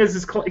 Carlin's thing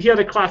is he had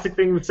a classic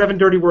thing with 7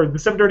 dirty words. The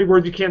 7 dirty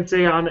words you can't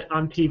say on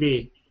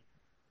TV.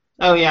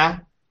 Oh, yeah?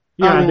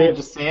 Yeah, they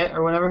just say it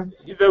or whatever?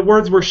 The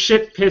words were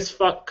shit, piss,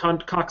 fuck,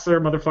 cunt,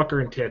 cocksucker,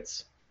 motherfucker, and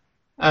tits.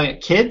 Oh,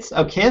 kids?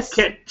 Oh, kiss?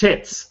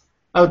 Tits.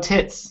 Oh,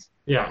 tits.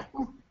 Yeah.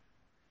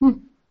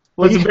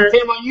 Well, you can see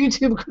them on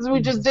YouTube because we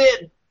just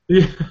did.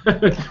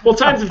 Yeah. Well,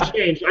 times have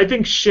changed. I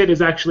think shit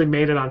has actually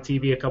made it on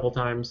TV a couple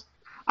times.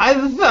 I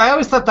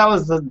always thought that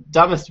was the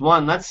dumbest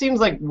one. That seems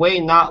like way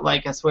not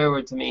like a swear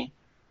word to me.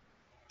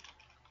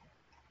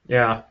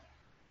 Yeah.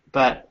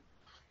 But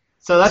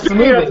so that's the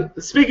movie.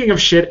 Speaking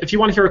of shit, if you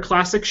want to hear a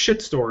classic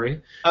shit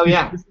story, Oh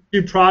yeah.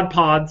 do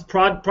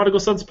Prodigal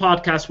Sons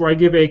podcast, where I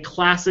give a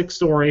classic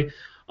story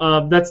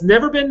that's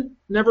never been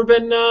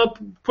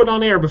put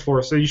on air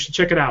before. So you should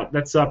check it out.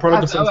 That's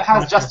Prodigal Sons. It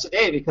has podcast. just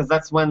today because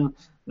that's when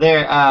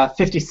their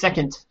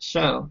 52nd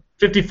show.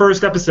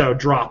 51st episode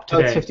dropped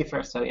today. Oh, it's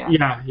 51st. So yeah.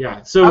 Yeah,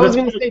 yeah. So I was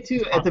going to say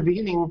too at the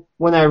beginning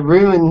when I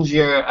ruined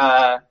your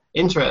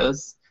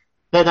intros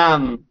that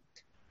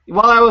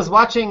while I was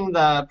watching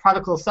the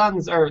Prodigal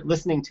Sons or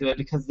listening to it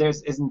because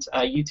theirs isn't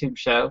a YouTube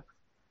show,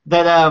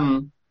 that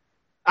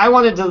I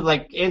wanted to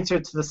like answer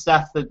to the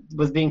stuff that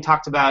was being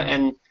talked about,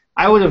 and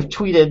I would have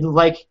tweeted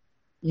like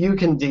you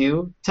can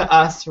do to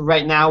us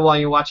right now while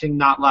you're watching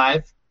not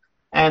live,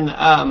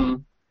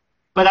 and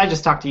but I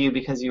just talked to you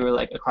because you were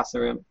like across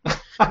the room.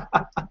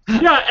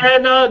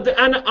 Yeah,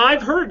 and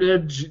I've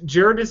heard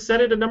Jared has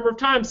said it a number of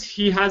times.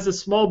 He has a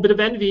small bit of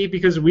envy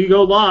because we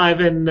go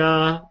live and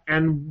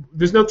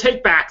there's no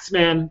takebacks,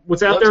 man.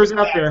 What's out there is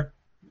out there.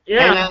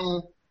 Yeah.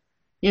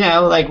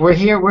 And, like we're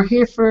here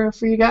for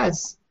you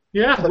guys.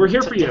 Yeah, we're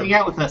here for you. Hang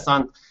out with us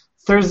on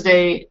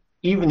Thursday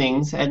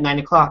evenings at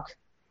 9:00.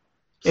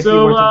 If you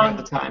So weren't at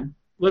the time.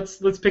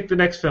 let's pick the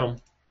next film.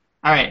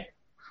 All right,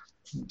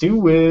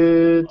 do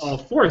it. Oh,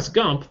 Forrest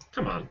Gump.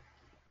 Come on.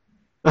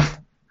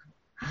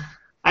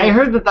 I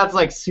heard that that's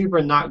like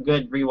super not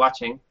good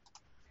rewatching.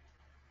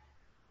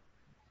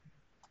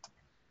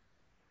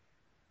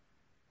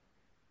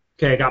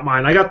 Okay, I got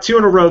mine. I got two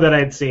in a row that I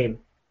had seen.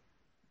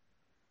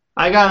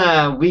 I got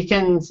a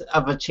Weekend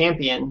of a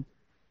Champion.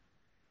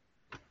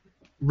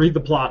 Read the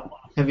plot.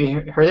 Have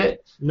you heard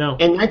it? No.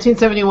 In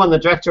 1971, the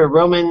director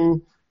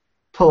Roman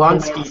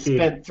Polanski Polanski.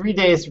 spent 3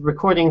 days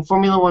recording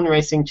Formula One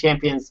racing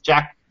champions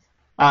Jack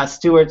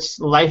Stewart's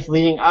life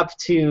leading up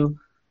to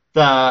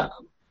the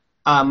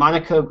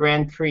Monaco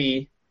Grand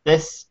Prix.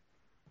 This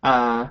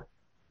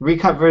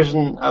recut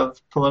version of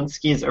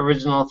Polanski's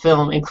original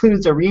film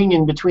includes a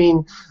reunion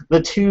between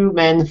the two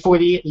men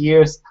 40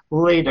 years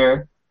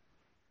later.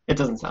 It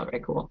doesn't sound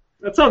very cool.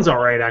 That sounds all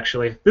right,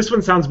 actually. This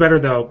one sounds better,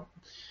 though.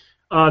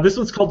 This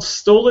one's called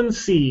Stolen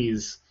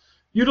Seas.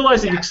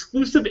 Utilizing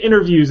exclusive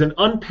interviews and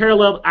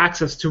unparalleled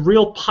access to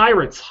real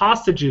pirates,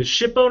 hostages,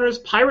 ship owners,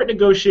 pirate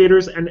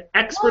negotiators, and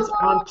experts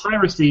on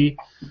piracy,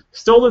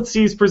 Stolen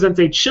Seas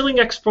presents a chilling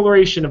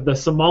exploration of the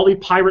Somali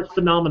pirate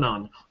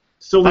phenomenon.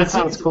 That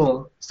sounds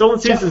cool. Stolen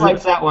Seas Jeff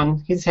likes that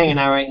one. He's hanging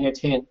out right here,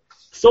 too.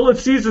 Stolen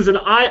Seas is an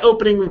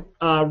eye-opening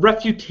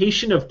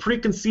refutation of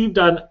preconceived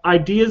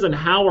ideas on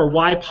how or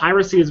why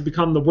piracy has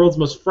become the world's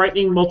most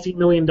frightening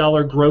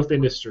multi-million-dollar growth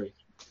industry.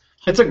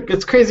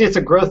 It's crazy. It's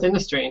a growth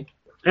industry.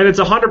 And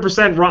it's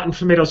 100% Rotten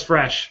Tomatoes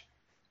fresh.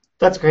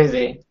 That's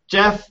crazy.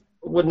 Jeff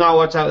would not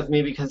watch out with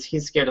me because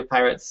he's scared of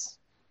pirates.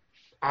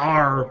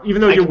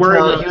 Even though you're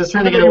wearing... He was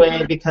trying to get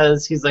away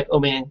because he's like, oh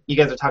man, you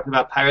guys are talking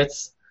about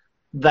pirates?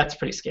 That's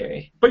pretty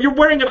scary. But you're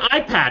wearing an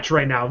eye patch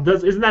right now.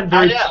 Isn't that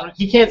very... I know.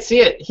 He can't see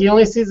it. He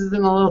only sees it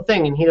in a little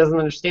thing, and he doesn't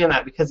understand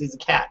that because he's a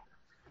cat.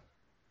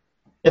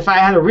 If I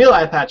had a real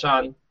eye patch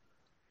on,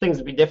 things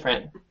would be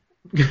different.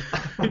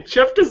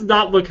 Jeff does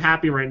not look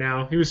happy right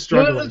now. He was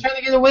struggling. He wasn't trying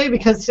to get away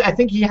because I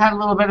think he had a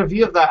little better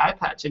view of that eye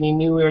patch, and he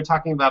knew we were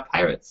talking about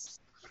pirates.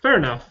 Fair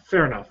enough.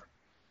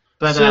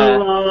 But,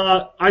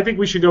 so I think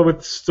we should go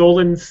with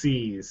Stolen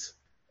Seas.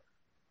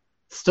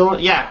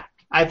 Yeah,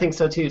 I think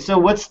so too. So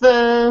what's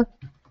the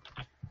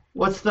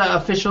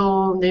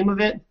official name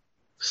of it?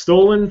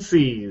 Stolen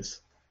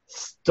Seas.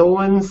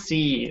 Stolen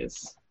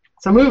Seas.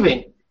 It's a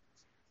movie.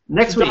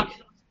 Next week.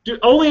 Dude,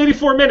 only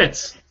 84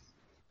 minutes.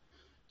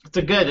 That's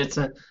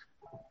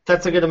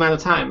a good amount of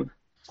time.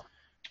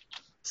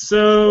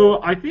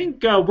 So I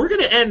think we're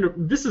gonna end.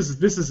 This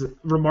is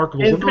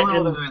remarkable.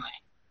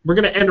 We're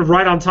gonna end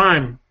right on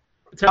time.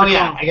 Oh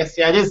yeah, I guess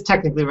it is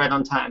technically right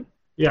on time.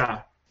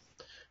 Yeah.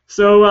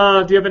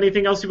 So do you have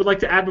anything else you would like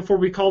to add before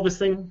we call this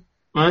thing?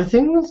 I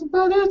think that's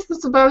about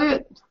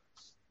it.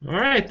 All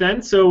right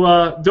then.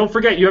 So don't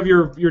forget you have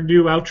your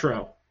new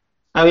outro.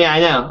 Oh yeah, I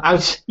know.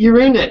 You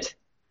ruined it.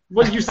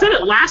 Well, you said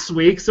it last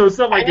week, so it's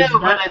not like I know,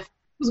 but it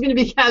was going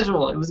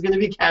to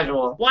be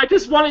casual. Well, I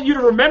just wanted you to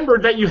remember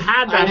that you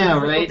had that. I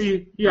know, right?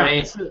 Yeah.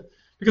 Right.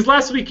 Because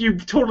last week you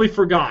totally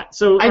forgot.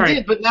 So I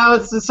did, but now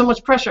it's so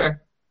much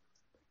pressure.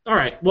 All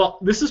right. Well,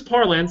 this is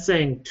Parlance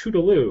saying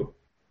toodaloo.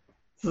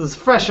 This is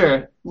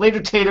fresher. Later,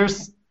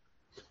 taters.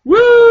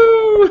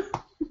 Woo!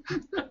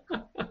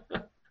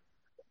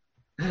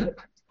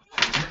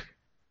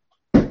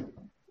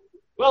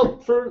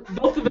 Well, for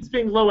both of us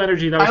being low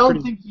energy, that was I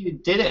don't think you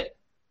did it.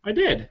 I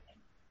did.